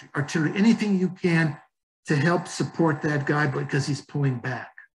infantry, artillery, anything you can to help support that guy because he's pulling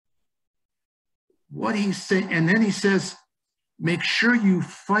back. What he's saying, and then he says, make sure you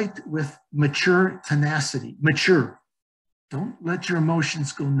fight with mature tenacity. Mature. Don't let your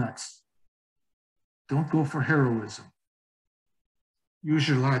emotions go nuts. Don't go for heroism. Use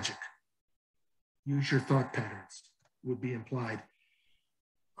your logic. Use your thought patterns, would be implied.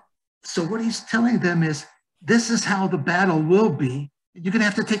 So what he's telling them is, this is how the battle will be. You're going to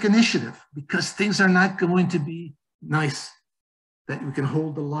have to take initiative because things are not going to be nice, that we can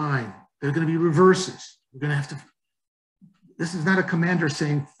hold the line. There are going to be reverses. We're going to have to, this is not a commander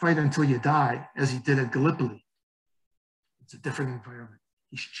saying fight until you die, as he did at Gallipoli. It's a different environment.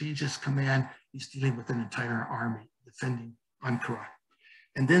 He's changed his command. He's dealing with an entire army defending Ankara.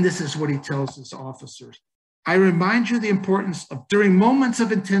 And then this is what he tells his officers. I remind you the importance of, during moments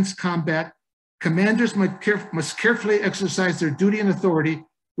of intense combat, commanders must carefully exercise their duty and authority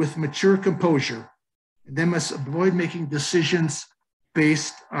with mature composure, and they must avoid making decisions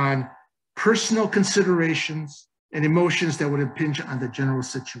based on personal considerations and emotions that would impinge on the general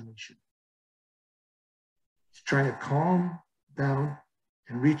situation. He's trying to calm down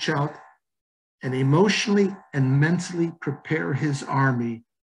and reach out and emotionally and mentally prepare his army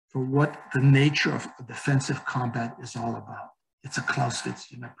for what the nature of defensive combat is all about. It's a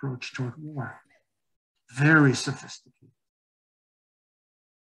Clausewitzian approach toward war. Very sophisticated.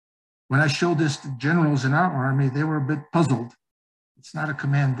 When I showed this to generals in our army, they were a bit puzzled. It's not a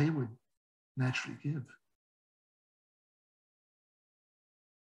command they would naturally give.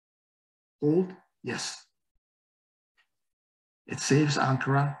 Hold? Yes. It saves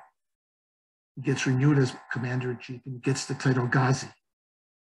Ankara. He gets renewed as commander-in-chief and gets the title Ghazi.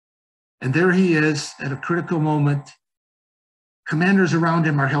 And there he is at a critical moment. Commanders around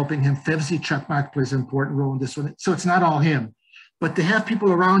him are helping him. Fevzi Çakmak plays an important role in this one. So it's not all him. But to have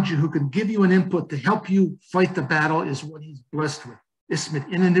people around you who can give you an input to help you fight the battle is what he's blessed with. İsmet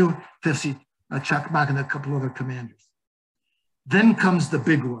İnönü, Fevzi Çakmak, and a couple other commanders. Then comes the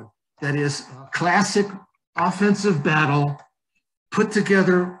big one. That is a classic offensive battle put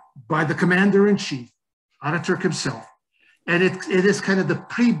together by the commander-in-chief, Ataturk himself. And it is kind of the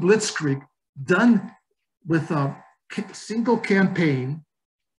pre-blitzkrieg done with a single campaign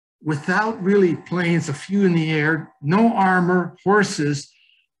without really planes, a few in the air, no armor, horses,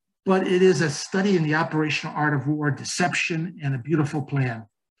 but it is a study in the operational art of war, deception, and a beautiful plan.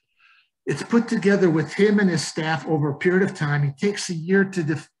 It's put together with him and his staff over a period of time. He takes a year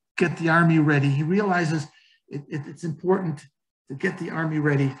to get the army ready. He realizes it's important to get the army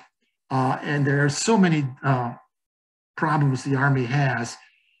ready. And there are so many problems the army has.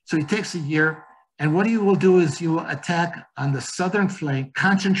 So he takes a year, and what he will do is he will attack on the southern flank,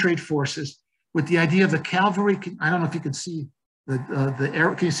 concentrate forces with the idea of the cavalry. I don't know if you can see the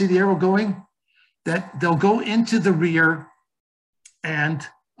arrow. Can you see the arrow going? That they'll go into the rear and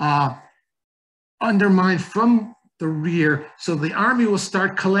undermine from the rear. So the army will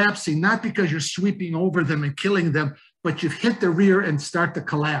start collapsing, not because you're sweeping over them and killing them, but you've hit the rear and start to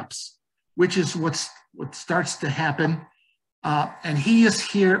collapse, which is what starts to happen. And he is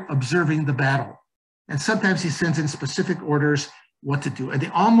here observing the battle. And sometimes he sends in specific orders what to do. And they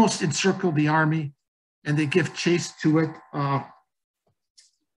almost encircle the army and they give chase to it.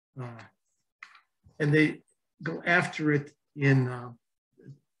 And they go after it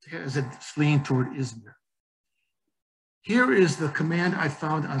as it's fleeing toward Izmir. Here is the command I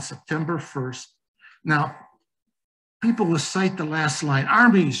found on September 1st. Now, people will cite the last line.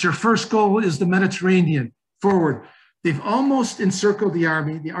 Armies, your first goal is the Mediterranean. Forward. They've almost encircled the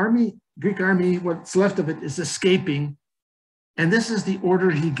army. The army, Greek army, what's left of it is escaping. And this is the order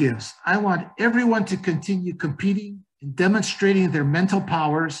he gives. I want everyone to continue competing and demonstrating their mental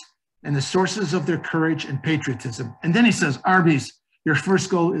powers and the sources of their courage and patriotism. And then he says, armies, your first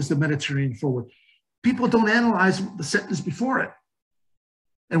goal is the Mediterranean. Forward. People don't analyze the sentence before it.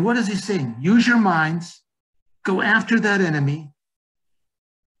 And what is he saying? Use your minds, go after that enemy,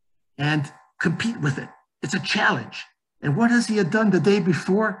 and compete with it. It's a challenge. And what has he done the day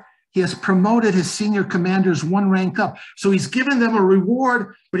before? He has promoted his senior commanders one rank up. So he's given them a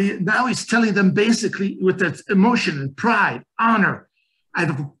reward, but now he's telling them basically with that emotion and pride, honor,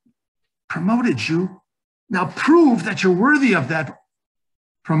 I've promoted you. Now prove that you're worthy of that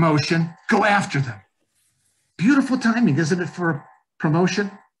promotion. Go after them. Beautiful timing, isn't it, for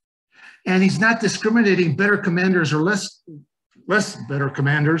promotion? And he's not discriminating better commanders or less better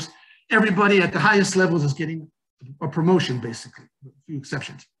commanders. Everybody at the highest levels is getting a promotion, basically, with a few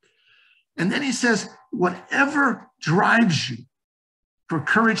exceptions. And then he says, whatever drives you for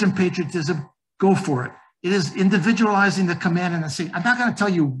courage and patriotism, go for it. It is individualizing the command and saying, I'm not going to tell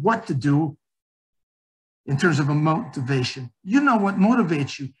you what to do in terms of a motivation. You know what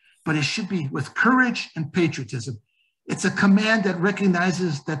motivates you, but it should be with courage and patriotism. It's a command that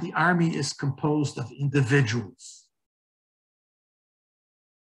recognizes that the army is composed of individuals.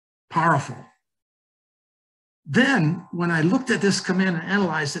 Powerful. Then, when I looked at this command and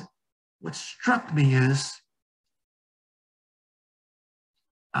analyzed it, what struck me is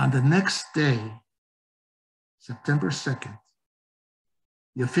on the next day, September 2nd,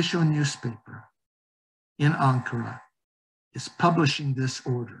 the official newspaper in Ankara is publishing this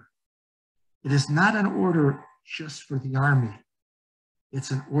order. It is not an order just for the army.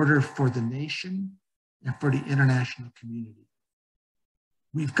 It's an order for the nation and for the international community.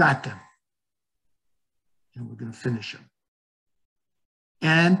 We've got them, and we're going to finish them.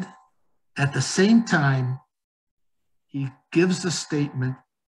 And at the same time, he gives the statement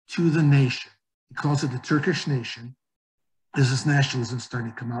to the nation. He calls it the Turkish nation. This is nationalism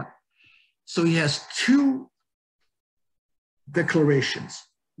starting to come out. So he has two declarations.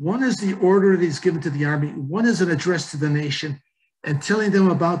 One is the order that he's given to the army. One is an address to the nation and telling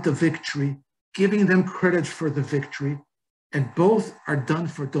them about the victory, giving them credit for the victory, and both are done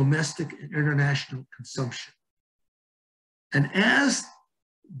for domestic and international consumption. And as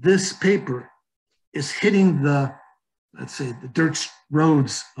this paper is hitting the, let's say, the dirt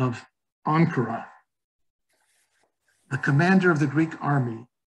roads of Ankara, the commander of the Greek army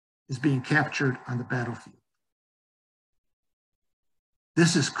is being captured on the battlefield.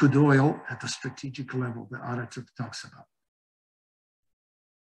 This is coup d'oil at the strategic level that Ataturk talks about.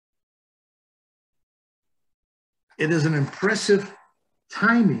 It is an impressive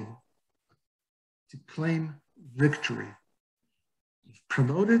timing to claim victory. You've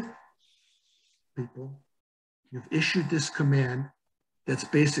promoted people, you've issued this command that's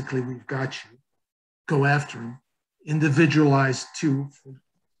basically, we've got you, go after them, individualized too, for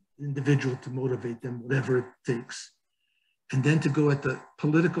the individual to motivate them, whatever it takes. And then to go at the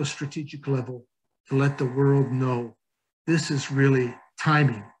political strategic level to let the world know this is really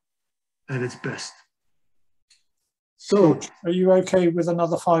timing at its best. So, are you okay with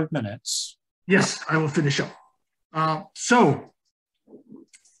another 5 minutes? Yes, I will finish up. So,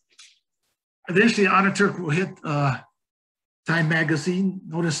 eventually Ataturk will hit Time magazine.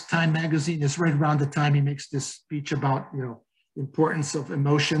 Notice Time magazine is right around the time he makes this speech about, the importance of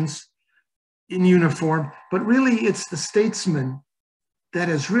emotions in uniform. But really, it's the statesman that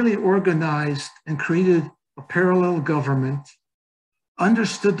has really organized and created a parallel government,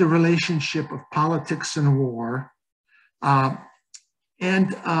 understood the relationship of politics and war,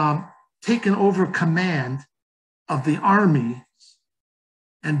 and taken over command of the army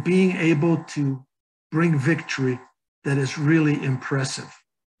and being able to bring victory that is really impressive.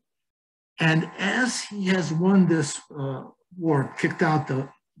 And as he has won this war, kicked out the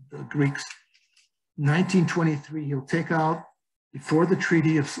Greeks, 1923, he'll take out, before the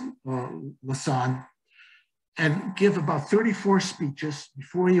Treaty of Lausanne, and give about 34 speeches.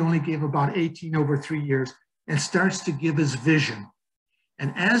 Before, he only gave about 18 over 3 years, and starts to give his vision.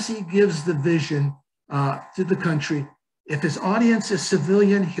 And as he gives the vision to the country, if his audience is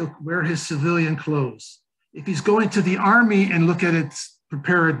civilian, he'll wear his civilian clothes. If he's going to the army and look at its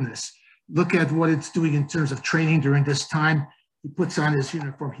preparedness, look at what it's doing in terms of training during this time, he puts on his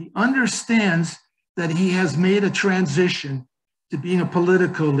uniform. He understands that he has made a transition to being a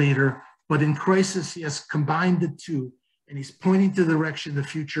political leader, but in crisis, he has combined the two, and he's pointing to the direction of the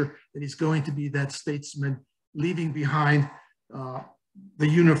future, that he's going to be that statesman, leaving behind the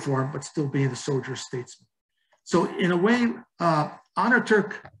uniform, but still being the soldier statesman. So in a way,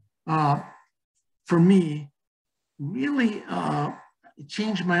 Ataturk, for me, really it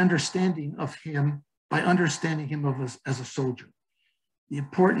changed my understanding of him by understanding him as a soldier. The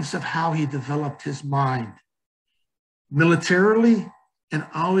importance of how he developed his mind, militarily, and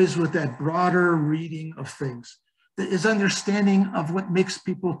always with that broader reading of things. His understanding of what makes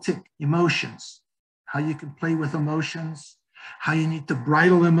people tick, emotions, how you can play with emotions, how you need to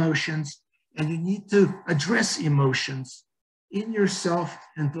bridle emotions, and you need to address emotions in yourself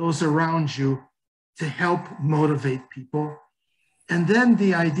and those around you to help motivate people. And then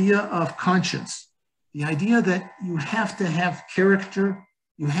the idea of conscience, the idea that you have to have character,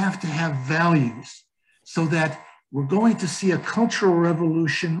 you have to have values, so that we're going to see a cultural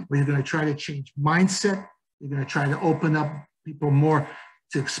revolution where you're going to try to change mindset, you're going to try to open up people more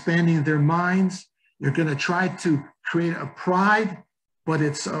to expanding their minds, you're going to try to create a pride, but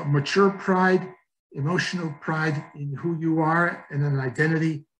it's a mature pride, emotional pride in who you are and an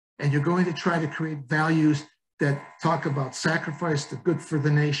identity. And you're going to try to create values that talk about sacrifice, the good for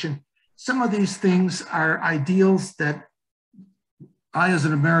the nation. Some of these things are ideals that I, as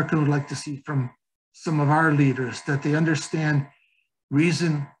an American, would like to see from some of our leaders, that they understand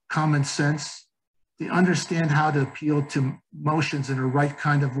reason, common sense. They understand how to appeal to emotions in a right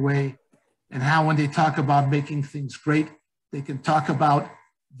kind of way, and how when they talk about making things great, they can talk about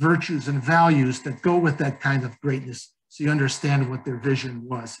virtues and values that go with that kind of greatness, so you understand what their vision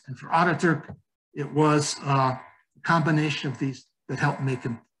was. And for Ataturk, it was a combination of these that helped make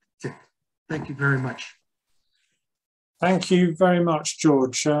him tick. Thank you very much. Thank you very much,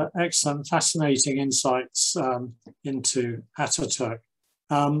 George. Excellent, fascinating insights into Ataturk.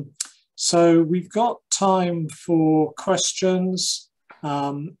 So we've got time for questions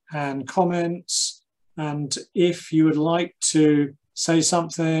and comments. And if you would like to say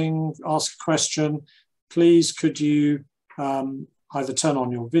something, ask a question, please could you either turn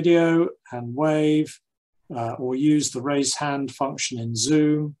on your video and wave, or use the raise hand function in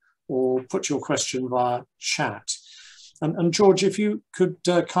Zoom, or put your question via chat. And George, if you could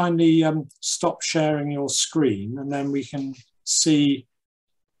kindly stop sharing your screen, and then we can see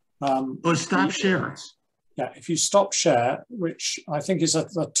Or stop share. Yeah, if you stop share, which I think is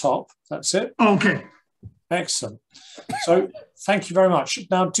at the top, that's it. Okay. Excellent. So thank you very much.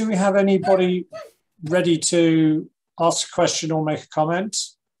 Now, do we have anybody ready to ask a question or make a comment?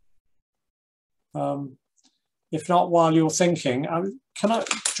 If not, while you're thinking,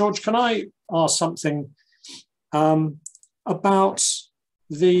 George, can I ask something about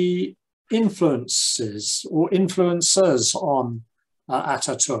the influences or influencers on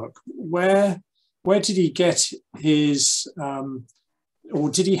Ataturk? Where did he get his, or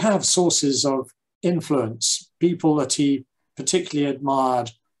did he have sources of influence, people that he particularly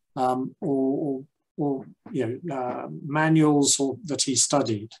admired, or manuals or that he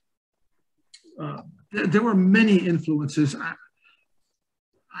studied? There were many influences.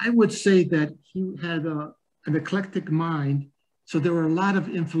 I would say that he had an eclectic mind, so there were a lot of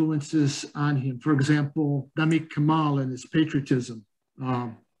influences on him. For example, Namik Kemal and his patriotism,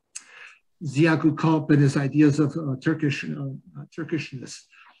 Ziya Gökalp and his ideas of Turkishness.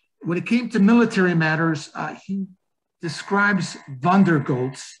 When it came to military matters, he describes von der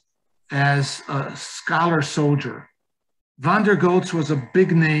Goltz as a scholar soldier. Von der Goltz was a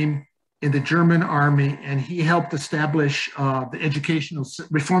big name in the German army, and he helped establish reform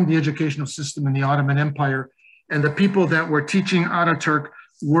the educational system in the Ottoman Empire. And the people that were teaching Ataturk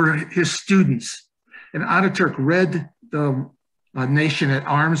were his students. And Ataturk read the Nation at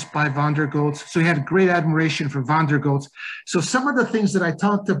Arms by von der Goltz. So he had great admiration for von der Goltz. So some of the things that I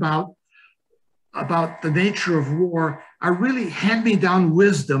talked about the nature of war are really hand-me-down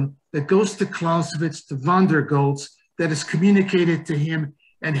wisdom that goes to Clausewitz, to von der Goltz, that is communicated to him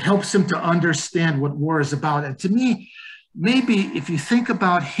and helps him to understand what war is about. And to me, maybe if you think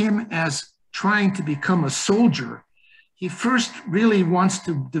about him as trying to become a soldier, he first really wants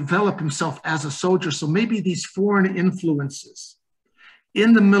to develop himself as a soldier. So maybe these foreign influences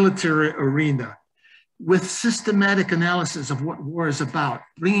in the military arena with systematic analysis of what war is about,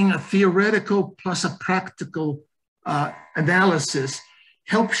 bringing a theoretical plus a practical analysis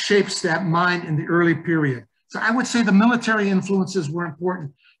helps shapes that mind in the early period. So I would say the military influences were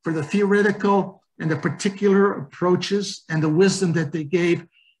important for the theoretical and the particular approaches and the wisdom that they gave.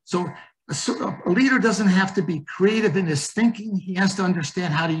 So a leader doesn't have to be creative in his thinking. He has to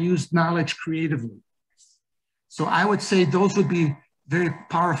understand how to use knowledge creatively. So I would say those would be very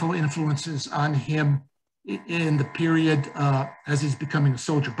powerful influences on him in the period as he's becoming a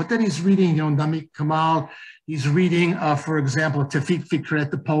soldier. But then he's reading, Namik Kemal. He's reading, for example, Tevfik Fikret,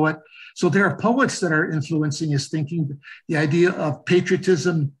 the poet. So there are poets that are influencing his thinking. The idea of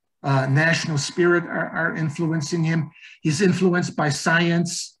patriotism, national spirit are influencing him. He's influenced by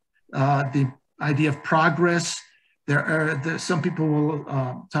science, the idea of progress. Some people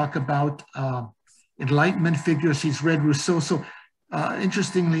will talk about Enlightenment figures. He's read Rousseau. So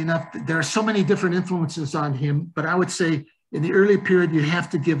interestingly enough, there are so many different influences on him, but I would say in the early period, you have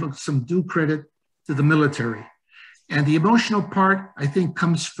to give some due credit to the military. And the emotional part, I think,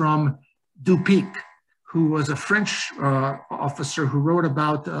 comes from Dupic, who was a French officer who wrote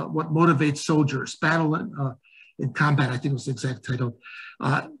about what motivates soldiers, battle in combat, I think was the exact title.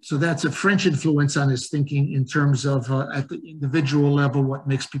 So that's a French influence on his thinking in terms of at the individual level, what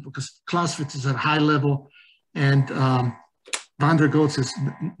makes people, because Clausewitz is at high level and von der Goltz is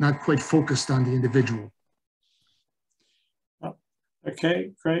not quite focused on the individual.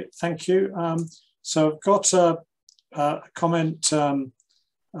 Okay, great, thank you. So I've got a comment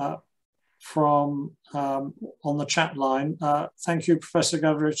from on the chat line. Thank you, Professor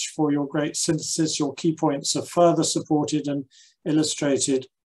Gawrych, for your great synthesis. Your key points are further supported and illustrated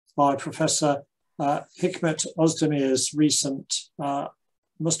by Professor Hikmet Özdemir's recent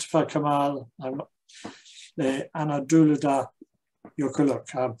Mustafa Kemal the Anadolu'da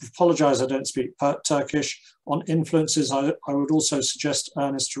Yokuluk. I apologize, I don't speak Turkish. On influences, I would also suggest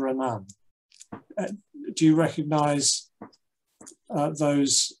Ernest Renan. Do you recognize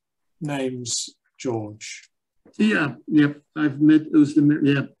those names, George? Yeah, yep, I've met Özdemir,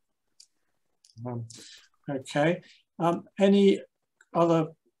 yeah. Okay, any other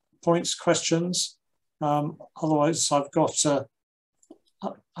points, questions? Otherwise, I've got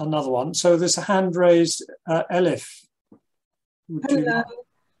another one. So there's a hand raised, Elif. Hello.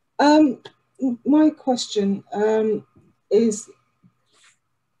 My question is,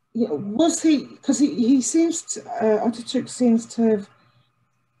 was he, because he seems to, Ataturk seems to have,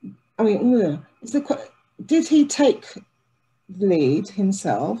 I mean, did he take the lead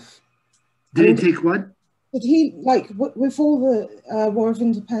himself? Did he take what? Did he, like, with all the War of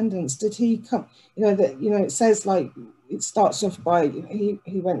Independence, did he come, it says, like, it starts off by, he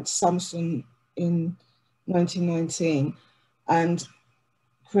went to Samsun in 1919, and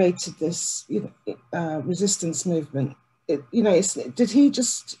created this resistance movement. Did he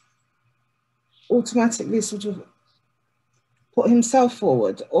just automatically sort of put himself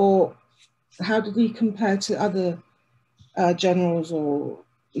forward, or how did he compare to other generals or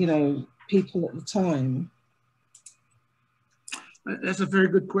people at the time? That's a very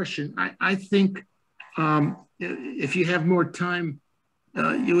good question. I think if you have more time,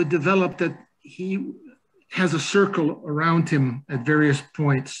 you would develop that he has a circle around him at various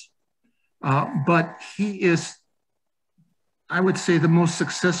points, but he is, I would say, the most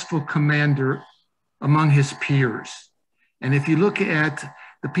successful commander among his peers. And if you look at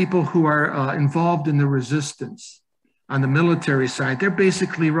the people who are involved in the resistance on the military side, they're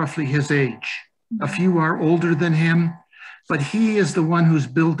basically roughly his age. A few are older than him, but he is the one who's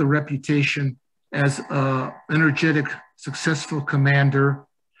built a reputation as an energetic, successful commander,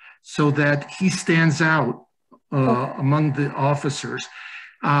 so that he stands out among the officers.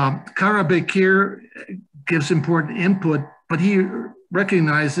 Karabekir gives important input, but he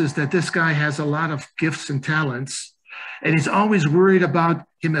recognizes that this guy has a lot of gifts and talents, and he's always worried about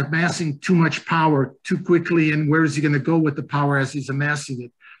him amassing too much power too quickly, and where is he going to go with the power as he's amassing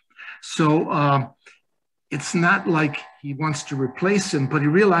it. So it's not like he wants to replace him, but he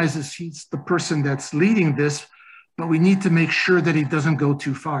realizes he's the person that's leading this, but we need to make sure that he doesn't go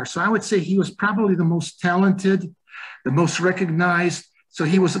too far. So I would say he was probably the most talented, the most recognized. So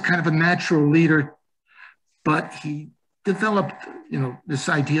he was a kind of a natural leader, but he developed, this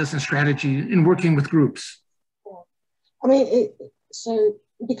ideas and strategy in working with groups. I mean,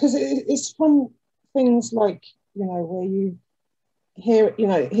 because it's from things like, where you hear,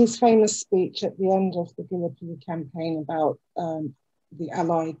 his famous speech at the end of the Gallipoli campaign about the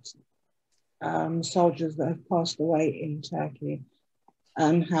Allied soldiers that have passed away in Turkey,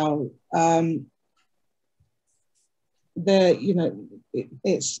 and how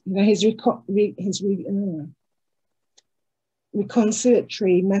his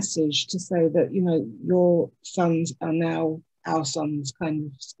reconciliatory message to say that your sons are now our sons kind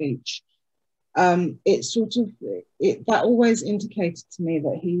of speech. It sort of that always indicated to me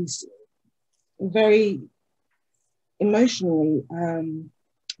that he's very emotionally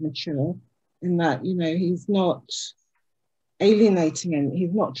mature, in that he's not alienating, and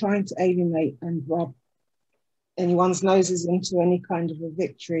he's not trying to alienate and rub anyone's noses into any kind of a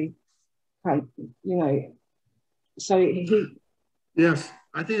victory, So he. Yes,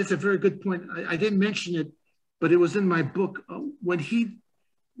 I think it's a very good point. I didn't mention it, but it was in my book. When he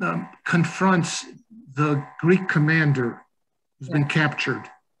confronts the Greek commander who's been captured,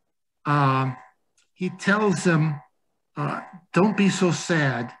 he tells him, don't be so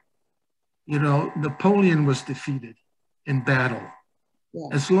sad. Napoleon was defeated in battle. Yeah.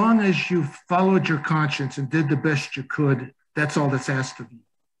 As long as you followed your conscience and did the best you could, that's all that's asked of you.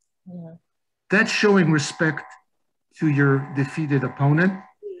 Yeah. That's showing respect to your defeated opponent.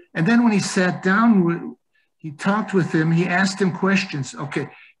 And then when he sat down, he talked with him, he asked him questions. Okay,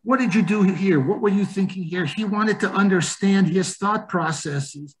 what did you do here? What were you thinking here? He wanted to understand his thought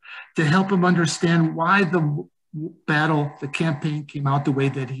processes to help him understand why the campaign came out the way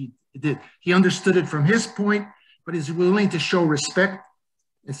that he did. He understood it from his point, but is willing to show respect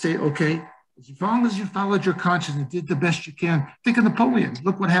and say, okay, as long as you followed your conscience and did the best you can, think of Napoleon,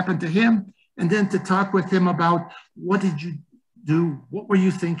 look what happened to him. And then to talk with him about, what did you do? What were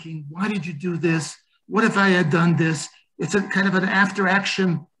you thinking? Why did you do this? What if I had done this? It's a kind of an after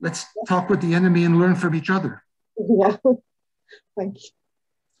action. Let's talk with the enemy and learn from each other. Yeah, thank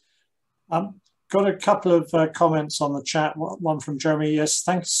you. Got a couple of comments on the chat. One from Jeremy. Yes,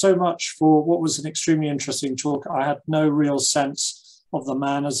 thanks so much for what was an extremely interesting talk. I had no real sense of the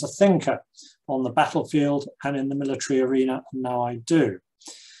man as a thinker on the battlefield and in the military arena, and now I do.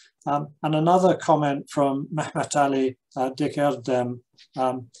 And another comment from Mehmet Ali Dikerdem.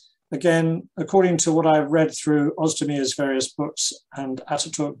 Again, according to what I've read through Özdemir's various books and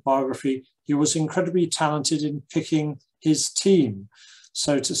Ataturk biography, he was incredibly talented in picking his team,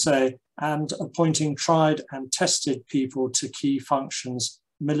 so to say, and appointing tried and tested people to key functions,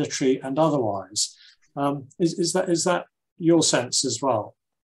 military and otherwise. Is that your sense as well?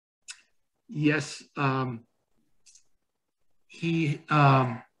 Yes.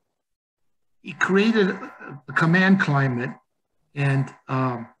 He created a command climate, and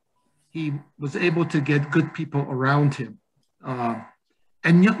he was able to get good people around him,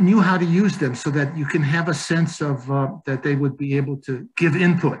 and knew how to use them so that you can have a sense of that they would be able to give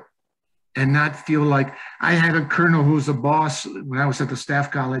input and not feel like. I had a colonel who was a boss when I was at the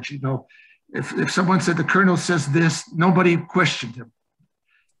staff college. If someone said the colonel says this, nobody questioned him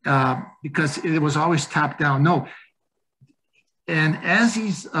because it was always top down. No, And as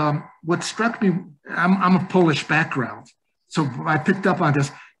he's, what struck me, I'm a Polish background, so I picked up on this.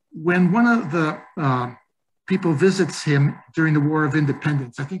 When one of the people visits him during the War of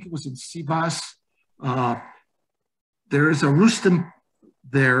Independence, I think it was in Sivas, there is a Rustem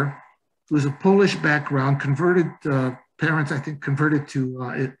there who's a Polish background, converted parents, I think, converted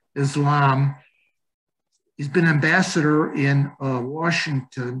to Islam. He's been ambassador in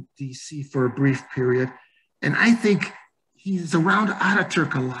Washington, D.C. for a brief period. And I think he's around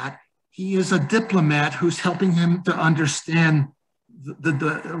Ataturk a lot. He is a diplomat who's helping him to understand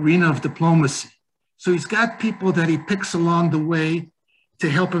the arena of diplomacy. So he's got people that he picks along the way to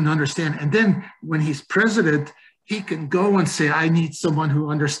help him to understand. And then when he's president, he can go and say, I need someone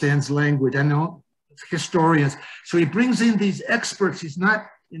who understands language. I know historians. So he brings in these experts. He's not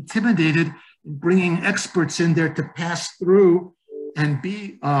intimidated in bringing experts in there to pass through and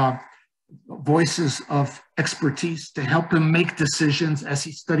be voices of expertise to help him make decisions as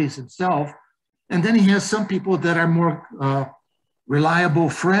he studies himself. And then he has some people that are more reliable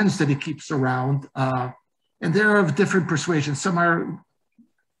friends that he keeps around. And they're of different persuasions. Some are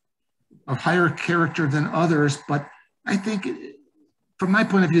of higher character than others, but I think from my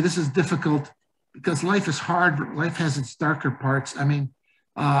point of view, this is difficult because life is hard. Life has its darker parts. I mean,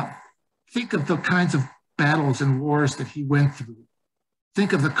 think of the kinds of battles and wars that he went through.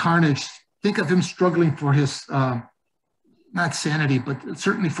 Think of the carnage. Think of him struggling for his, not sanity, but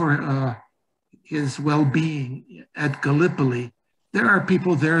certainly for his well-being at Gallipoli. There are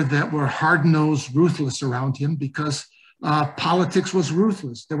people there that were hard-nosed, ruthless around him because politics was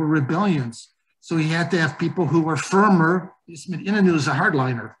ruthless. There were rebellions. So he had to have people who were firmer. Inanu is a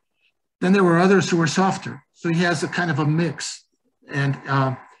hardliner. Then there were others who were softer. So he has a kind of a mix. And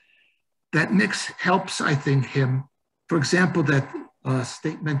that mix helps, I think, him. For example, that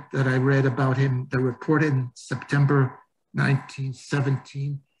statement that I read about him, the report in September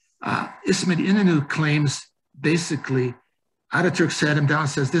 1917, Ismet Inanu claims basically Ataturk sat him down and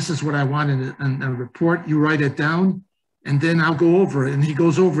says, this is what I want in a report. You write it down, and then I'll go over it. And he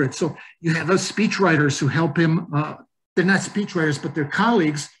goes over it. So you have us speechwriters who help him. They're not speechwriters, but they're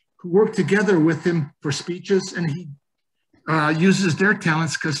colleagues who work together with him for speeches, and he uses their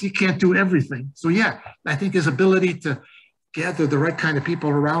talents because he can't do everything. So yeah, I think his ability to gather the right kind of people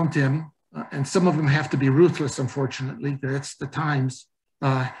around him, and some of them have to be ruthless, unfortunately, that's the times,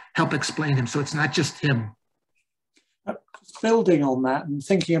 help explain him. So it's not just him. Building on that and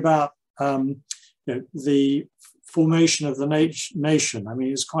thinking about the formation of the nation, I mean,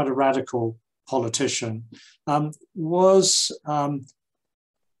 he's quite a radical politician. Was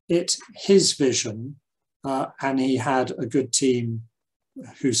it his vision, and he had a good team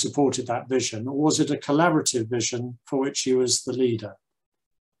who supported that vision, or was it a collaborative vision for which he was the leader?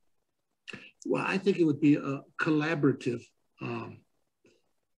 Well, I think it would be a collaborative,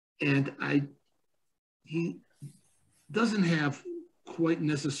 and he doesn't have quite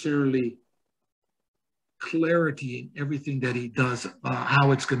necessarily clarity in everything that he does,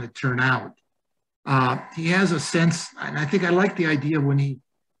 how it's going to turn out. He has a sense, and I think I like the idea when he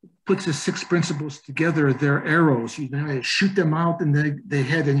puts his 6 principles together, they're arrows. You know, shoot them out and they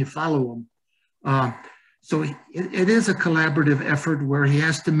head and you follow them. So it is a collaborative effort where he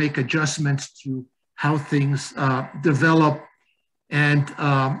has to make adjustments to how things develop. And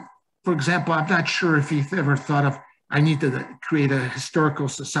for example, I'm not sure if he's ever thought of, I need to create a historical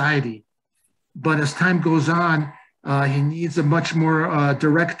society. But as time goes on, he needs a much more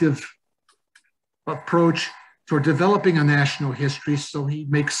directive approach toward developing a national history. So he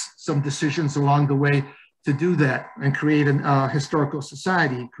makes some decisions along the way to do that and create a historical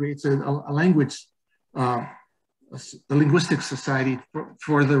society. He creates a language, the linguistic society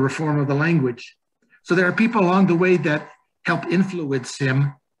for the reform of the language. So there are people along the way that help influence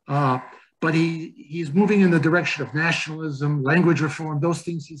him, but he's moving in the direction of nationalism, language reform, those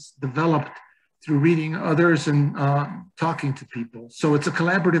things he's developed through reading others and talking to people. So it's a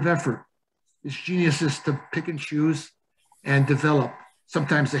collaborative effort. His genius is to pick and choose and develop,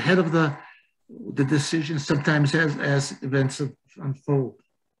 sometimes ahead of the decision, sometimes as events unfold.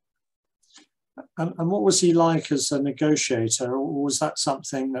 And what was he like as a negotiator, or was that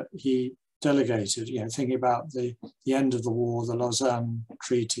something that he delegated, you know, thinking about the end of the war, the Lausanne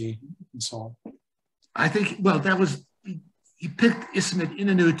Treaty, and so on? I think, well, that was, he picked Ismet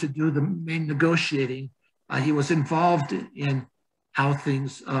Inanu to do the main negotiating. He was involved in how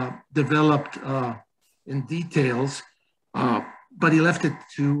things developed in details, but he left it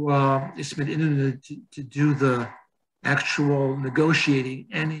to Ismet Inanu to do the actual negotiating,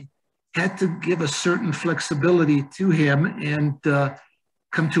 and he had to give a certain flexibility to him and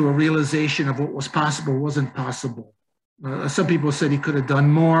come to a realization of what was possible, wasn't possible. Some people said he could have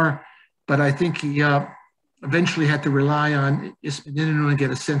done more, but I think he eventually had to rely on Ismail and get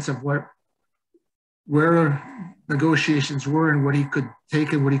a sense of where negotiations were and what he could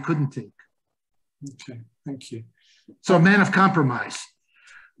take and what he couldn't take. Okay, thank you. So a man of compromise.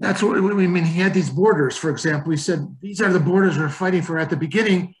 That's what we mean. He had these borders, for example. He said, these are the borders we're fighting for at the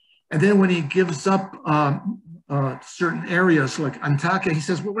beginning. And then when he gives up certain areas like Antakya, he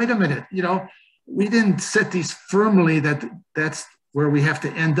says, well, wait a minute, we didn't set these firmly that's where we have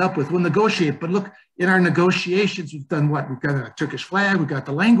to end up with. We'll negotiate, but look, in our negotiations, we've done what? We've got a Turkish flag, we've got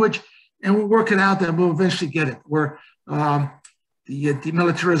the language, and we'll work it out and we'll eventually get it. We're the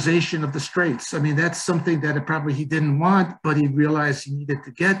demilitarization of the Straits. I mean, that's something that probably he didn't want, but he realized he needed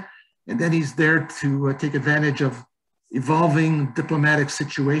to get. And then he's there to take advantage of evolving diplomatic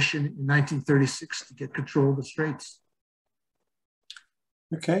situation in 1936 to get control of the Straits.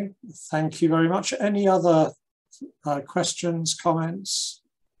 Okay, thank you very much. Any other questions, comments?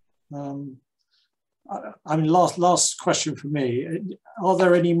 I mean, last question for me. Are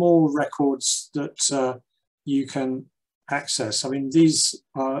there any more records that you can access? I mean, these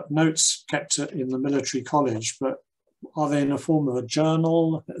are notes kept in the military college, but are they in a form of a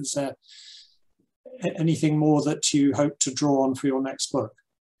journal? Is there anything more that you hope to draw on for your next book?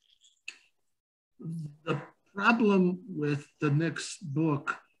 The problem with the next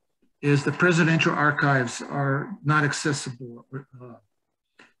book is the presidential archives are not accessible.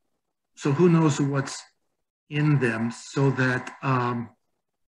 So who knows what's in them, so that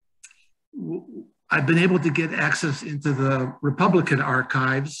I've been able to get access into the Republican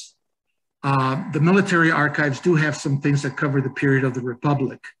archives. The military archives do have some things that cover the period of the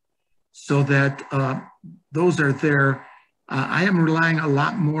Republic, so that those are there. I am relying a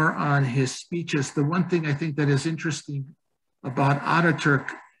lot more on his speeches. The one thing I think that is interesting about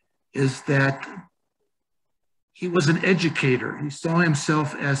Ataturk is that he was an educator. He saw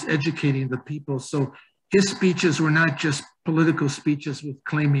himself as educating the people. So his speeches were not just political speeches with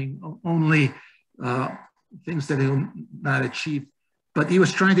claiming only things that he'll not achieve, but he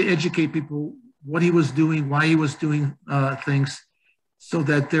was trying to educate people what he was doing, why he was doing things, so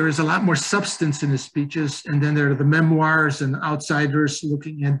that there is a lot more substance in his speeches. And then there are the memoirs and outsiders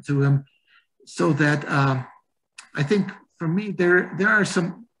looking into him, so that I think for me, there are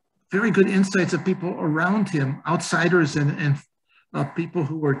some very good insights of people around him, outsiders and people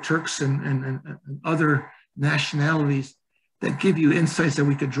who were Turks and other nationalities, that give you insights that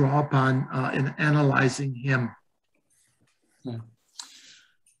we could draw upon in analyzing him. Yeah.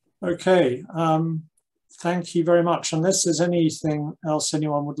 Okay, thank you very much. Unless there's anything else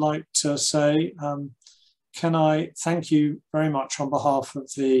anyone would like to say, can I thank you very much on behalf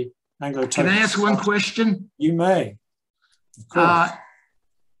of the Anglo-Turkish. Can I ask one question? You may, of course.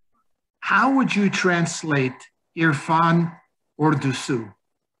 How would you translate Irfan Ordusu?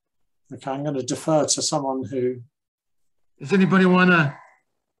 Okay, I'm going to defer to someone who... Does anybody want to?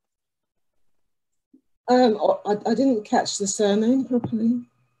 I didn't catch the surname properly.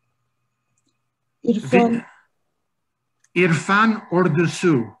 Irfan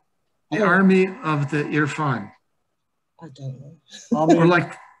Ordusu, the army of the Irfan. I don't know. Or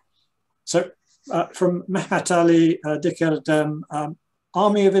like, so from Mehmet Ali Dikerdem,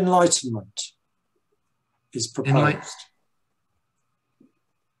 Army of Enlightenment is proposed.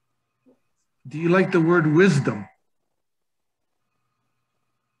 Do you like the word wisdom?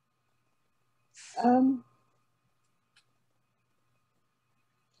 I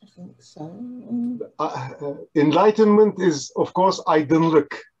think so. Enlightenment is, of course,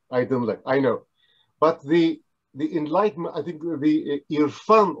 aydınlık. I know, but the enlightenment, I think the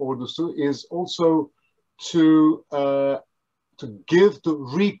Irfan ordusu is also to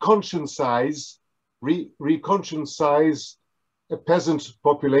reconscientize a peasant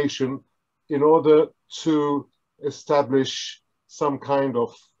population in order to establish some kind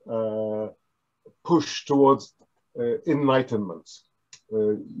of push towards enlightenment,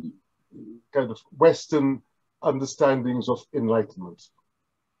 kind of Western understandings of enlightenment.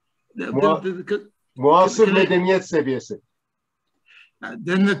 Muasır medeniyet seviyesi.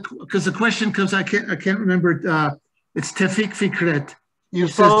 Then, because the question comes, I can't remember. It's Tevfik Fikret.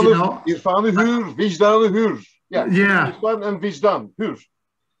 İrfanı hür, vicdanı hür. Yeah. İrfan and vicdan hür.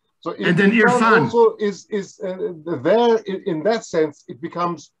 So and then Irfan also is there in that sense. It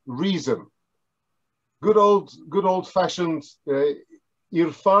becomes reason. Good old fashioned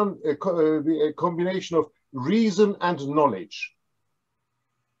Irfan, a combination of reason and knowledge.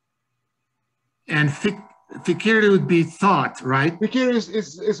 And fikir would be thought, right? Fikir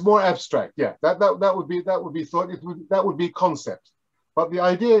is more abstract. Yeah, that would be thought. That would be concept. But the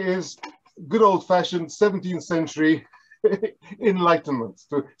idea is good old fashioned 17th century enlightenment,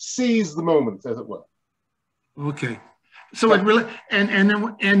 to seize the moment, as it were. Okay, so it really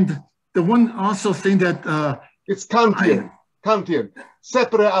and the one also thing that it's Kantian,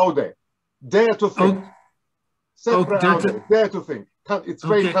 Sapere aude, dare to think. Sapere aude, dare to think. It's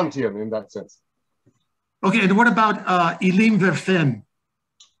very Kantian in that sense. Okay, and what about ilim verfen?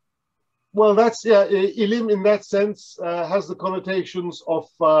 Well, that's ilim in that sense has the connotations of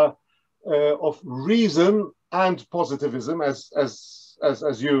reason and positivism, as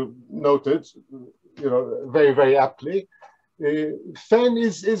you noted, very, very aptly. Fen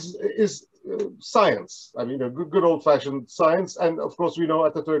is science. I mean, a good old-fashioned science, and of course we know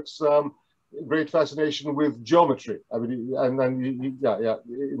Ataturk's great fascination with geometry. I mean, in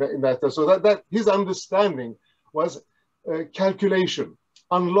that. So that his understanding was calculation,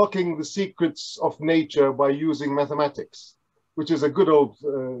 unlocking the secrets of nature by using mathematics, which is a good old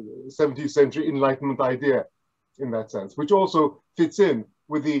 17th century Enlightenment idea in that sense, which also fits in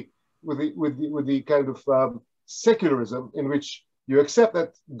with the kind of secularism in which you accept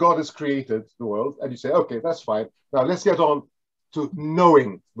that God has created the world, and you say, okay, that's fine. Now let's get on to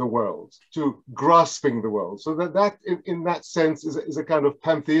knowing the world, to grasping the world. So that in that sense is a kind of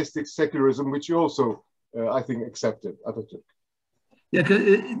pantheistic secularism, which you also, I think, accepted, Ataturk. Yeah,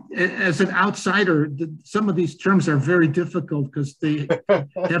 as an outsider, some of these terms are very difficult because they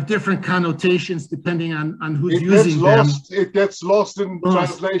have different connotations depending on who's using them. It gets lost in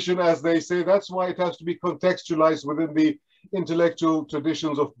translation, as they say. That's why it has to be contextualized within the intellectual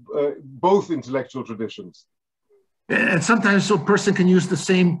traditions of both intellectual traditions. And sometimes a person can use the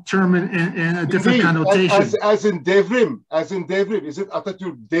same term in a different connotation. As in devrim, is it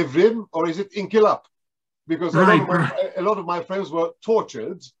Ataturk devrim or is it inkılap? Because a lot of my friends were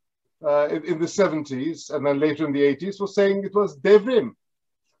tortured in the 70s and then later in the 80s for saying it was devrim,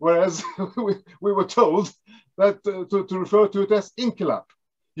 whereas we were told that to refer to it as inkılap.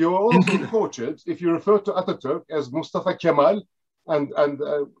 You were also tortured if you referred to Ataturk as Mustafa Kemal and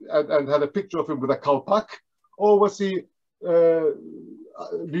had a picture of him with a kalpak, or was he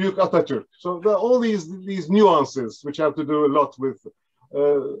Büyük Ataturk? So there are all these nuances which have to do a lot with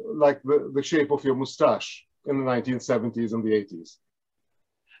like the shape of your mustache in the 1970s and the 80s.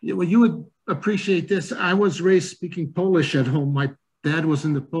 Yeah, well, you would appreciate this. I was raised speaking Polish at home. My dad was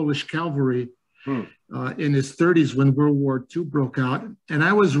in the Polish cavalry in his 30s when World War II broke out. And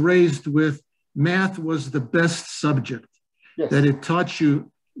I was raised with math was the best subject, that it taught you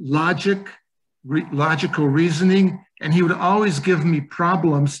logical reasoning, and he would always give me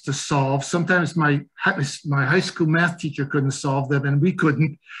problems to solve. Sometimes my high school math teacher couldn't solve them and we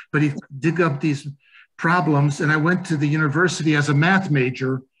couldn't, but he'd dig up these problems. And I went to the university as a math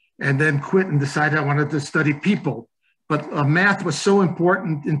major and then quit and decided I wanted to study people. But math was so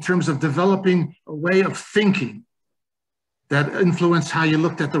important in terms of developing a way of thinking that influenced how you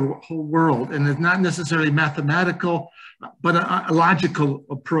looked at the whole world. And it's not necessarily mathematical, but a logical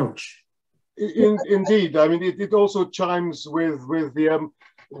approach. Indeed, I mean, it also chimes with the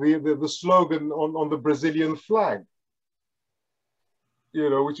slogan on the Brazilian flag,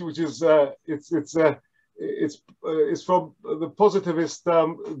 which is it's from the positivist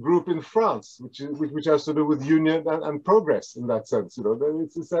group in France, which has to do with union and progress in that sense.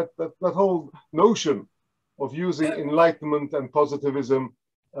 It's that whole notion of using enlightenment and positivism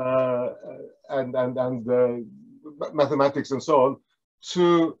and mathematics and so on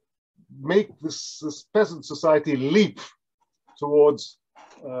to make this peasant society leap towards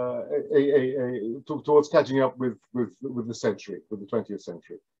towards catching up with the century, with the 20th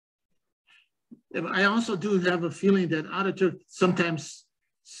century. I also do have a feeling that Ataturk sometimes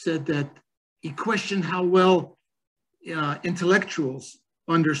said that he questioned how well intellectuals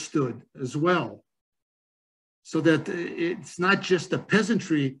understood as well. So that it's not just the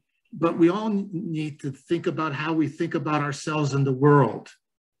peasantry, but we all need to think about how we think about ourselves in the world.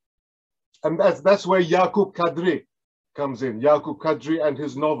 And that's where Yakup Kadri comes in, Yakup Kadri and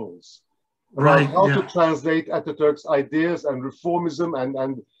his novels. Right. How to translate Ataturk's ideas and reformism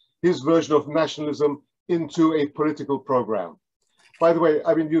and his version of nationalism into a political program. By the way,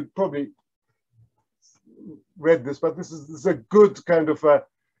 I mean, you'd probably read this, but this is a good kind of,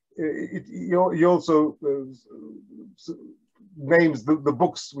 he also names the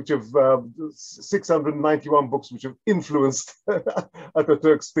books which have, 691 books which have influenced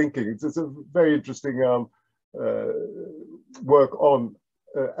Ataturk's thinking. It's a very interesting work on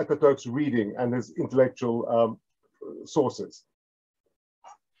Ataturk's reading and his intellectual sources.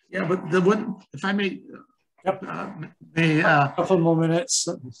 Yeah, but the one, if I may, a couple more minutes.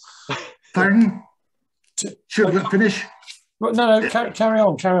 Pardon? Should we finish? Well, no, carry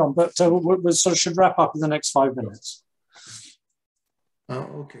on. But we sort of should wrap up in the next 5 minutes.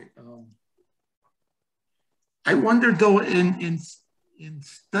 Okay. I wonder though, in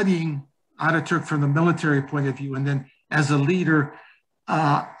studying Ataturk from the military point of view, and then as a leader,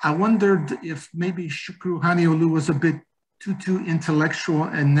 I wondered if maybe Shukru Haniolu was a bit too intellectual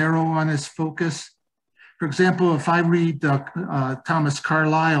and narrow on his focus. For example, if I read Thomas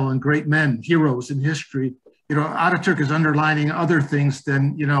Carlyle and Great Men, Heroes in History, you know, Ataturk is underlining other things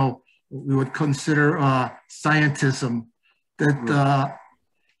than, you know, we would consider scientism, that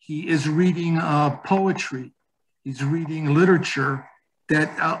he is reading poetry, he's reading literature,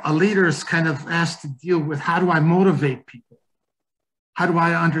 that a leader is kind of asked to deal with. How do I motivate people? How do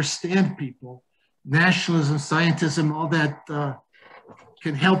I understand people? Nationalism, scientism, all that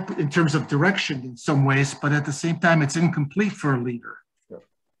can help in terms of direction in some ways, but at the same time, it's incomplete for a leader. Yeah.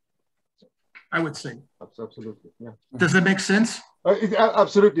 I would say. Absolutely, yeah. Does that make sense?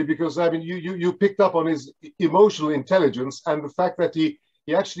 Absolutely, because I mean, you picked up on his emotional intelligence and the fact that he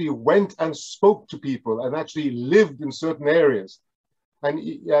actually went and spoke to people and actually lived in certain areas. And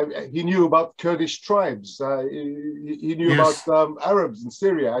he knew about Kurdish tribes. He knew Yes. about Arabs in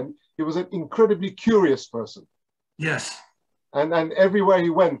Syria, and he was an incredibly curious person. Yes. And everywhere he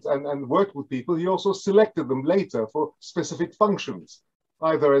went and worked with people, he also selected them later for specific functions,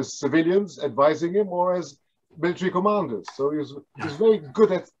 either as civilians advising him or as military commanders. So he was very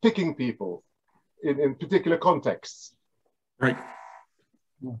good at picking people in particular contexts. Right.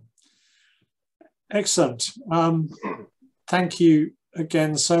 Excellent. Thank you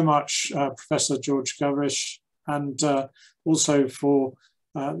again so much, Professor George Gawrych, and also for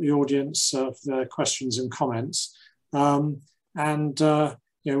the audience for their questions and comments.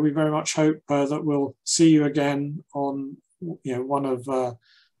 You know, we very much hope that we'll see you again on, you know, one of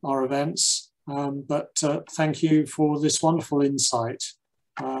our events. But thank you for this wonderful insight,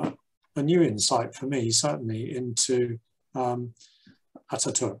 a new insight for me, certainly, into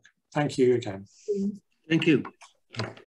Ataturk. Thank you again. Thank you.